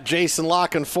Twitter at Jason La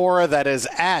Canfora. That is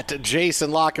at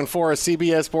Jason La Canfora,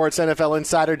 CBS Sports NFL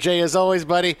Insider. Jay, as always,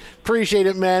 buddy, appreciate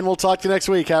it, man. We'll talk to you next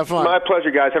week. Have fun. My pleasure,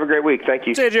 guys. Have a great week. Thank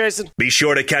you. See you, Jason. Be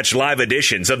sure to catch live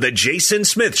editions of The Jason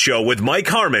Smith Show with Mike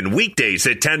Harmon weekdays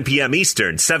at 10 p.m.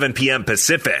 Eastern, 7 p.m.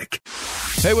 Pacific.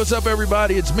 Hey, what's up,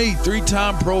 everybody? It's me,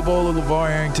 3-time Pro Bowler LeVar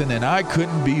Arrington, and I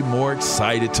couldn't be more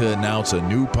excited to announce a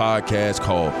new podcast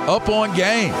called Up On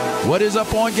Game. What is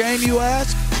Up On Game, you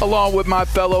ask? Along with my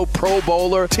fellow Pro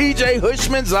Bowler, TJ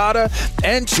Hushmanzada,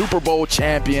 and Super Bowl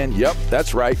champion, yep,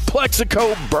 that's right,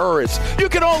 Plexico Burress. You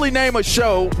can only name a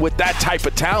show with that type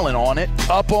of talent on it.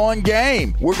 Up On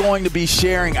Game. We're going to be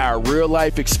sharing our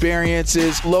real-life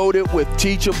experiences loaded with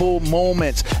teachable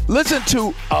moments. Listen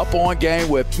to Up On Game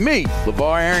with me,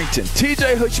 LeVar Arrington,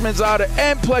 TJ Hushmanzada,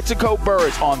 and Plexico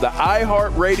Burress on the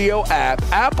iHeartRadio app,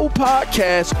 Apple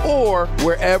Podcasts, or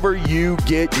wherever you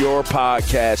get your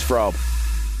podcasts from.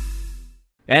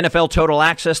 NFL Total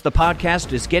Access, the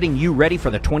podcast, is getting you ready for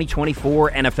the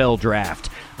 2024 NFL Draft.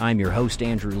 I'm your host,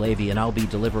 Andrew Levy, and I'll be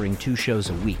delivering 2 shows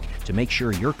a week to make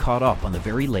sure you're caught up on the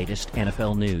very latest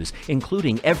NFL news,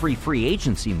 including every free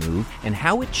agency move and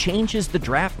how it changes the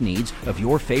draft needs of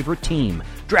your favorite team.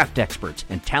 Draft experts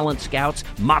and talent scouts,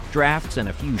 mock drafts, and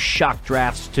a few shock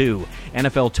drafts, too.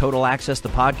 NFL Total Access, the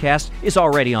podcast, is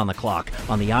already on the clock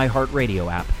on the iHeartRadio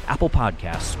app, Apple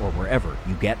Podcasts, or wherever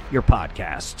you get your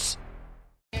podcasts.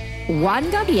 Juan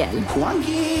Gabriel,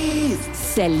 Juanquis,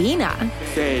 Selena,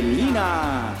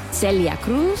 Selena, Celia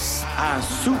Cruz,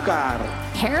 Azúcar,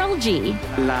 Harold G,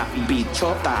 La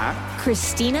Bichota,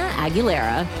 Christina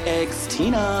Aguilera,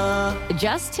 Ex-Tina,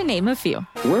 just to name a few.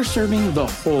 We're serving the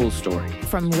whole story,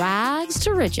 from rags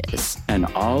to riches, and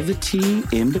all the tea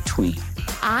in between.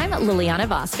 I'm Liliana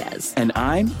Vasquez. And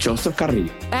I'm Joseph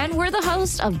Carrillo. And we're the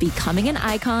host of Becoming an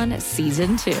Icon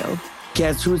Season 2.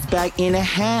 Guess who's back in the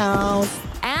house?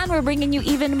 And we're bringing you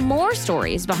even more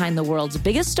stories behind the world's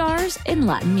biggest stars in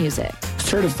Latin music.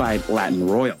 Certified Latin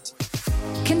royalty.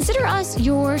 Consider us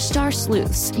your star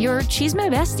sleuths, your chisme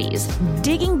besties,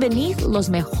 digging beneath los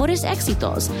mejores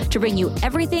éxitos to bring you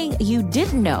everything you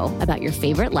didn't know about your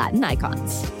favorite Latin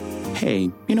icons. Hey,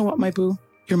 you know what, my boo?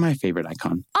 You're my favorite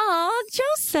icon. Aw,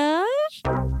 Joseph.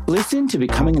 Listen to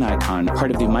Becoming an Icon,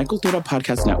 part of the Michael Dura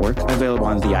Podcast Network, available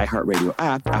on the iHeartRadio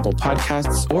app, Apple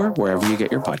Podcasts, or wherever you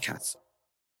get your podcasts.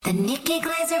 The Nikki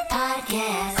Glaser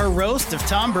Podcast. Her roast of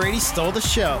Tom Brady stole the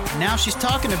show. Now she's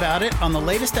talking about it on the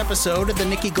latest episode of the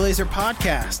Nikki Glaser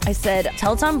Podcast. I said,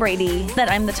 tell Tom Brady that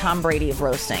I'm the Tom Brady of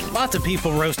roasting. Lots of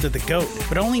people roasted the GOAT,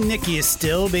 but only Nikki is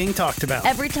still being talked about.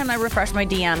 Every time I refresh my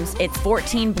DMs, it's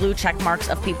 14 blue check marks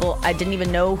of people I didn't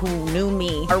even know who knew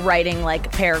me are writing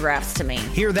like paragraphs to me.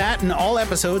 Hear that in all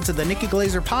episodes of the Nikki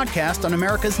Glaser Podcast on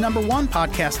America's #1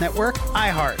 podcast network,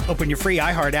 iHeart. Open your free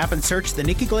iHeart app and search the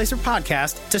Nikki Glaser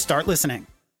Podcast to start listening.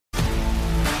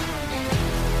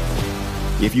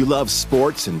 If you love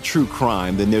sports and true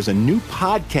crime, then there's a new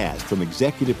podcast from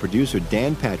executive producer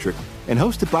Dan Patrick and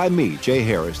hosted by me, Jay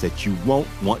Harris, that you won't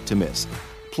want to miss.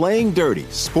 Playing Dirty: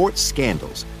 Sports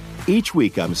Scandals. Each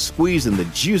week, I'm squeezing the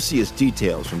juiciest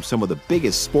details from some of the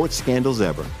biggest sports scandals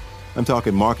ever. I'm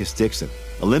talking Marcus Dixon,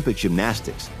 Olympic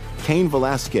gymnastics, Cain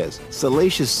Velasquez,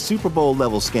 salacious Super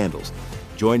Bowl-level scandals,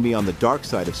 Join me on the dark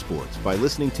side of sports by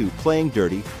listening to Playing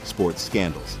Dirty Sports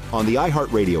Scandals on the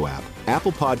iHeartRadio app,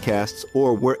 Apple Podcasts,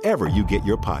 or wherever you get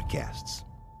your podcasts.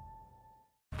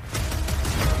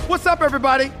 What's up,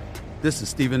 everybody? This is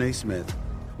Stephen A. Smith.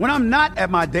 When I'm not at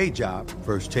my day job,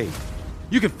 First Take,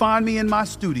 you can find me in my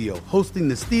studio hosting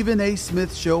the Stephen A.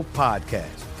 Smith Show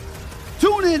podcast.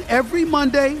 Tune in every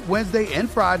Monday, Wednesday, and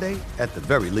Friday, at the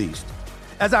very least,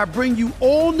 as I bring you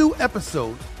all new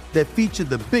episodes that feature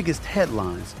the biggest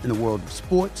headlines in the world of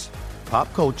sports,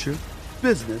 pop culture,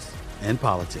 business, and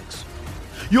politics.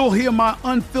 You'll hear my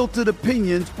unfiltered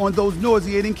opinions on those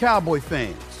nauseating Cowboy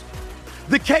fans,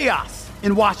 the chaos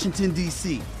in Washington,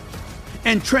 D.C.,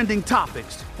 and trending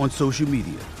topics on social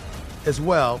media, as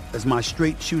well as my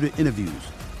straight shooter interviews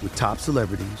with top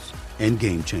celebrities and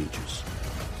game changers.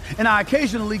 And I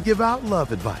occasionally give out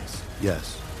love advice.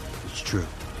 Yes, it's true.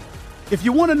 If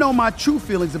you want to know my true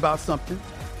feelings about something,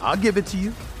 I'll give it to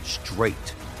you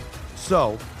straight.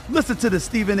 So, listen to the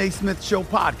Stephen A. Smith Show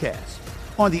podcast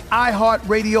on the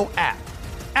iHeartRadio app,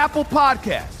 Apple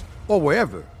Podcasts, or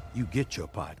wherever you get your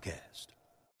podcast.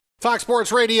 Fox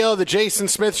Sports Radio, the Jason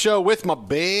Smith Show with my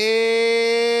best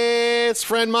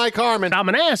friend Mike Harmon. I'm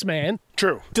an ass man.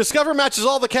 True. Discover matches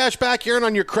all the cash back you earn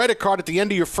on your credit card at the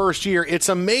end of your first year. It's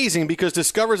amazing because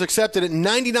Discover is accepted at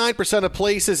 99% of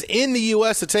places in the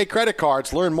U.S. to take credit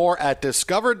cards. Learn more at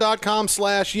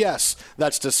discover.com/yes.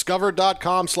 That's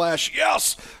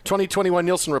discover.com/yes. 2021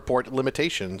 Nielsen Report.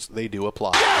 Limitations, they do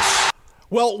apply. Yes!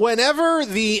 Well, whenever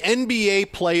the NBA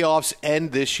playoffs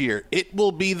end this year, it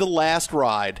will be the last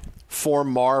ride for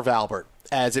Marv Albert.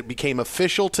 As it became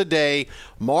official today,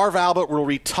 Marv Albert will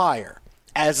retire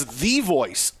as the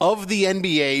voice of the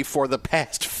NBA for the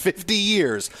past 50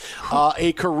 years.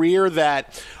 A career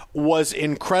that was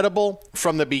incredible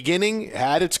from the beginning,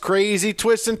 had its crazy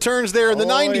twists and turns there in the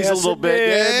 90s a little bit.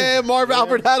 Yeah, Marv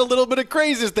Albert had a little bit of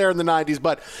craziness there in the 90s,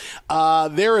 but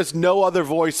there is no other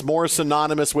voice more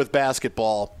synonymous with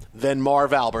basketball than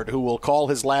Marv Albert, who will call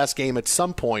his last game at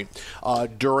some point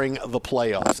during the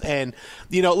playoffs. And,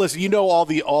 listen, all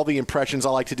the impressions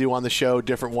I like to do on the show,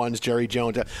 different ones, Jerry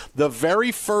Jones. The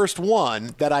very first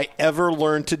one that I ever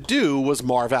learned to do was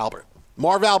Marv Albert.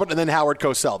 Marv Albert and then Howard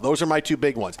Cosell. Those are my two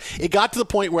big ones. It got to the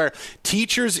point where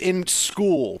teachers in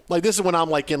school, like this is when I'm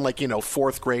in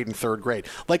fourth grade and third grade,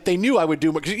 like they knew I would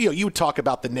do, because you would talk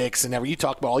about the Knicks and you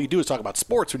talk about, all you do is talk about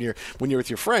sports when you're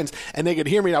with your friends, and they could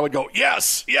hear me and I would go,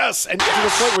 yes, yes. And to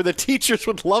the point where the teachers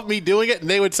would love me doing it, and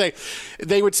they would say,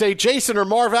 Jason or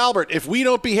Marv Albert, if we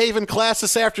don't behave in class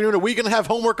this afternoon, are we going to have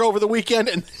homework over the weekend?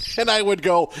 And I would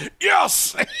go,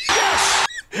 yes, yes.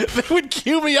 They would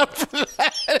cue me up for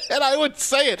that, and I would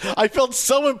say it. I felt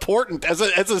so important as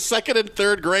a second and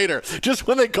third grader. Just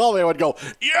when they called me, I would go,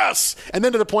 yes! And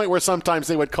then to the point where sometimes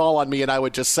they would call on me, and I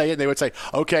would just say it, and they would say,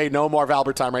 okay, no Marv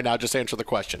Albert time right now, just answer the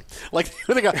question. Like,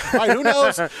 they go, all right, who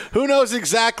knows? Who knows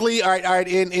exactly? All right,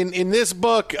 in this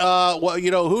book,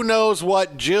 who knows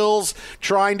what Jill's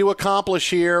trying to accomplish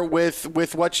here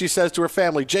with what she says to her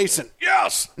family? Jason,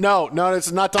 yes! No,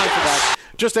 it's not time for that.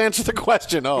 Just answer the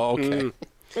question. Oh, okay.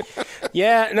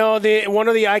 Yeah, no, one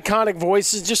of the iconic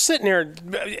voices just sitting there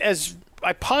as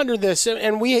I ponder this,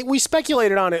 and we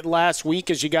speculated on it last week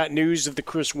as you got news of the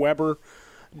Chris Webber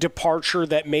departure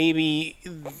that maybe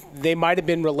they might have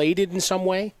been related in some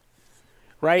way,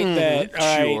 right?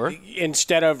 Sure.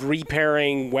 Instead of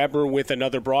repairing Webber with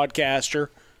another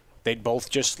broadcaster, they'd both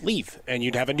just leave, and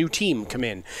you'd have a new team come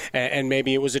in, and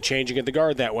maybe it was a changing of the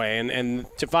guard that way. And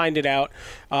to find it out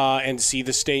and see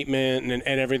the statement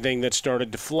and everything that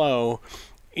started to flow,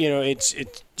 you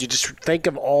just think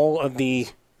of all of the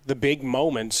big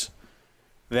moments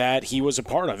that he was a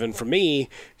part of. And for me,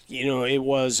 it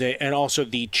was and also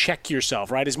the check yourself,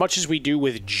 right? As much as we do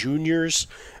with juniors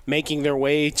making their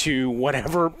way to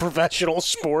whatever professional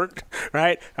sport,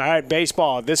 right? All right,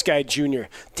 baseball, this guy junior.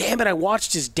 Damn it, I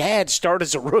watched his dad start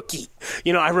as a rookie.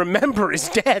 I remember his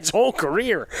dad's whole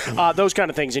career. Those kind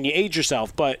of things, and you age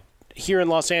yourself. But here in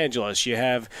Los Angeles, you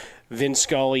have Vin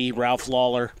Scully, Ralph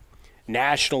Lawler,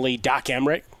 nationally, Doc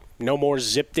Emmerich. No more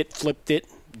zipped it, flipped it,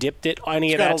 dipped it,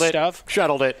 any of that stuff.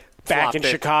 Shuttled it. Back in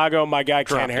Chicago, my guy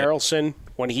Ken Harrelson,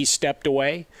 when he stepped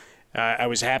away. I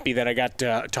was happy that I got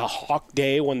to Hawk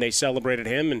Day when they celebrated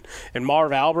him. And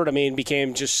Marv Albert,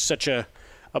 became just such a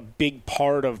big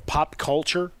part of pop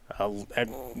culture.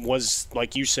 was,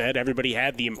 like you said, everybody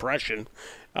had the impression.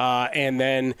 And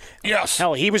then, yes,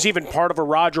 hell, he was even part of a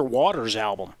Roger Waters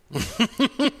album.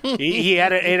 he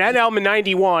had an album in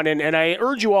 '91, and I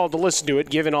urge you all to listen to it,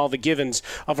 given all the givens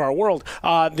of our world.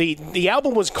 The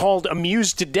album was called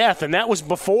 "Amused to Death," and that was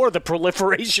before the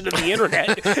proliferation of the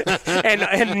internet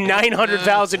and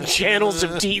 900,000 channels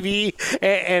of TV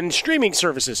and streaming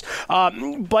services.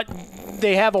 But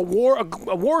they have a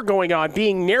war going on,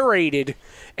 being narrated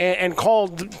and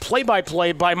called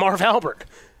play-by-play by Marv Albert.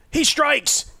 He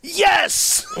strikes.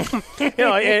 Yes!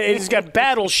 He's got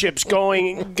battleships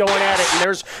going at it, and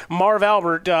there's Marv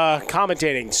Albert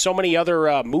commentating. So many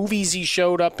other movies he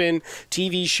showed up in,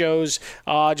 TV shows.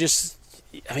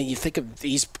 You think of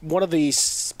he's one of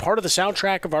these part of the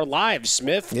soundtrack of our lives,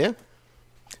 Smith. Yeah.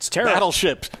 It's terrible.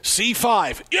 Battleships,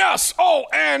 C5. Yes! Oh,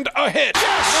 and a hit.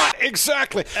 Yes! Not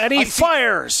exactly. And he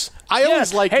fires. I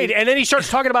always like. Hey, and then he starts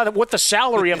talking about what the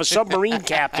salary of a submarine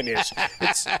captain is.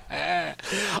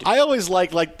 I always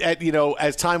like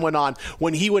as time went on,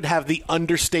 when he would have the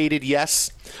understated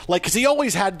yes, because he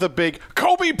always had the big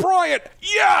Kobe Bryant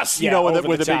yes, with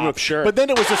the big move. Sure. But then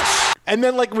it was just, and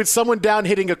then with someone down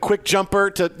hitting a quick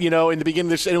jumper to in the beginning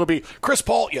of this, and it would be Chris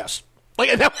Paul yes.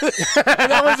 And that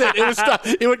was it. It was stuff.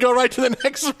 It would go right to the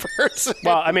next person.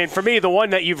 Well, I mean, for me, the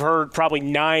one that you've heard probably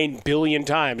 9 billion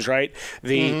times, right?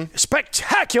 The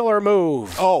spectacular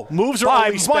move. Oh, moves are by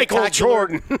always Michael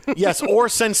Jordan. Yes, or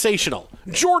sensational.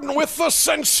 Jordan with the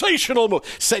sensational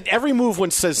move. Said every move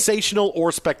was sensational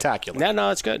or spectacular.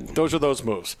 No, it's good. Those are those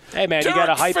moves. Hey, man, you got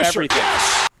to hype Fisher, everything.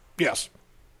 Yes.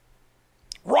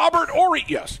 Robert Horry,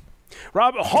 yes.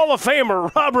 Hall of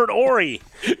Famer Robert Horry.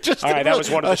 All right, that was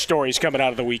one of the stories coming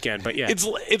out of the weekend, but yeah.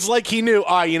 It's like he knew,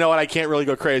 you know what, I can't really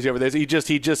go crazy over this. He just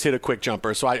hit a quick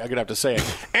jumper, so I'm going to have to say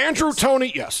it. Andrew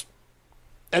Toney, yes.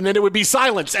 And then it would be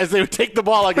silence as they would take the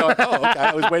ball. I go, okay,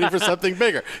 I was waiting for something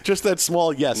bigger. Just that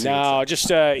small yes. No,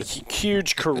 just a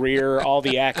huge career, all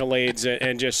the accolades,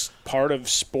 and just part of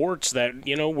sports that,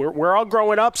 we're all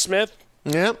growing up, Smith.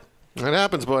 Yep. That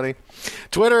happens, buddy.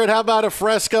 Twitter at How About a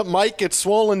Fresca. Mike at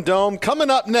Swollen Dome. Coming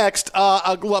up next,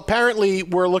 apparently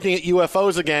we're looking at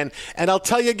UFOs again. And I'll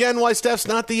tell you again why Steph's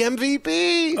not the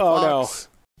MVP. Oh, folks.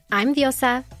 no. I'm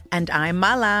Diosa. And I'm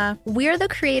Mala. We're the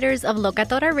creators of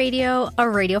Locatora Radio, a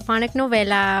radiophonic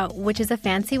novela, which is a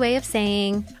fancy way of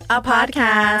saying a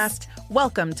podcast.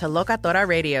 Welcome to Locatora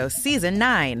Radio Season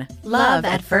 9. Love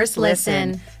at First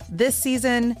Listen. This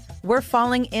season, we're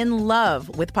falling in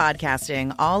love with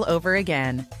podcasting all over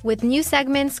again. With new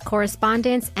segments,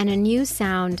 correspondence, and a new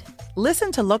sound.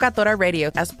 Listen to Locatora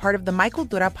Radio as part of the Michael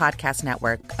Dura Podcast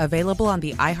Network, available on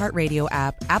the iHeartRadio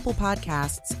app, Apple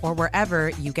Podcasts, or wherever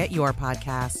you get your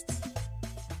podcasts.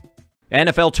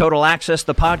 NFL Total Access,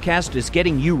 the podcast, is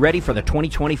getting you ready for the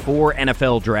 2024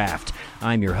 NFL Draft.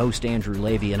 I'm your host, Andrew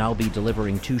Levy, and I'll be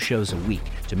delivering 2 shows a week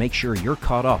to make sure you're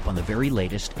caught up on the very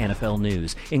latest NFL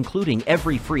news, including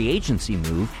every free agency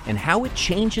move and how it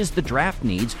changes the draft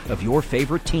needs of your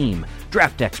favorite team.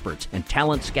 Draft experts and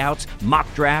talent scouts,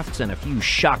 mock drafts, and a few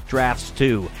shock drafts,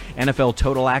 too. NFL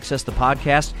Total Access, the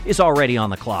podcast, is already on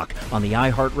the clock on the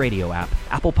iHeartRadio app,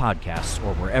 Apple Podcasts,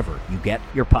 or wherever you get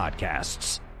your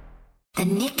podcasts. The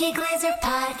Nikki Glaser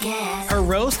Podcast. Her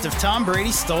roast of Tom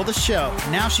Brady stole the show.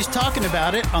 Now she's talking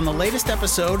about it on the latest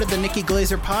episode of the Nikki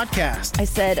Glaser Podcast. I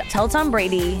said, tell Tom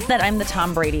Brady that I'm the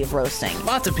Tom Brady of roasting.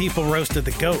 Lots of people roasted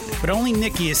the GOAT, but only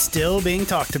Nikki is still being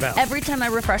talked about. Every time I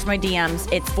refresh my DMs,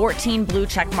 it's 14 blue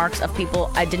check marks of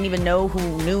people I didn't even know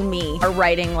who knew me are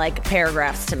writing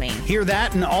paragraphs to me. Hear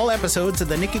that in all episodes of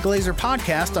the Nikki Glaser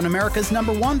Podcast on America's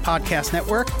 #1 podcast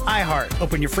network, iHeart.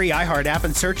 Open your free iHeart app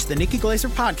and search the Nikki Glaser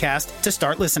Podcast to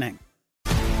start listening.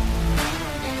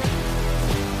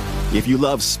 If you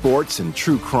love sports and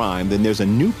true crime, then there's a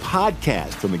new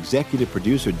podcast from executive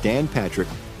producer Dan Patrick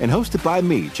and hosted by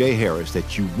me, Jay Harris,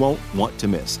 that you won't want to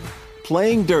miss.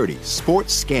 Playing Dirty: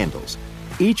 Sports Scandals.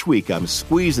 Each week, I'm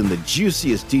squeezing the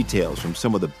juiciest details from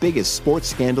some of the biggest sports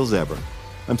scandals ever.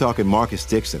 I'm talking Marcus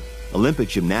Dixon, Olympic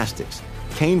gymnastics,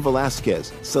 Cain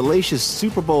Velasquez, salacious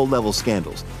Super Bowl-level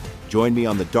scandals. Join me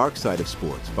on the dark side of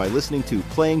sports by listening to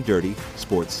Playing Dirty: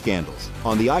 Sports Scandals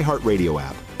on the iHeartRadio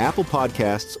app, Apple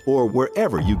Podcasts, or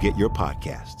wherever you get your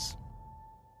podcasts.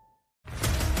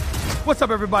 What's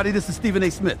up, everybody? This is Stephen A.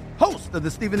 Smith, host of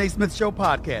the Stephen A. Smith Show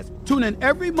podcast. Tune in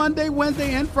every Monday,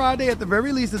 Wednesday, and Friday at the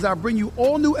very least as I bring you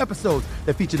all new episodes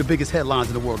that feature the biggest headlines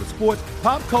in the world of sports,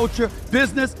 pop culture,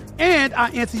 business, and I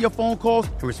answer your phone calls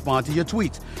and respond to your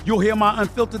tweets. You'll hear my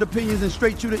unfiltered opinions and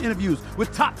straight-shooter interviews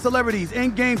with top celebrities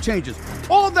and game changers.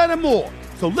 All that and more.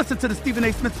 So listen to the Stephen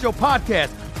A. Smith Show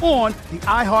podcast on the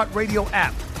iHeartRadio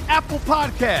app, Apple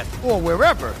Podcasts, or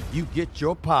wherever you get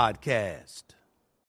your podcast.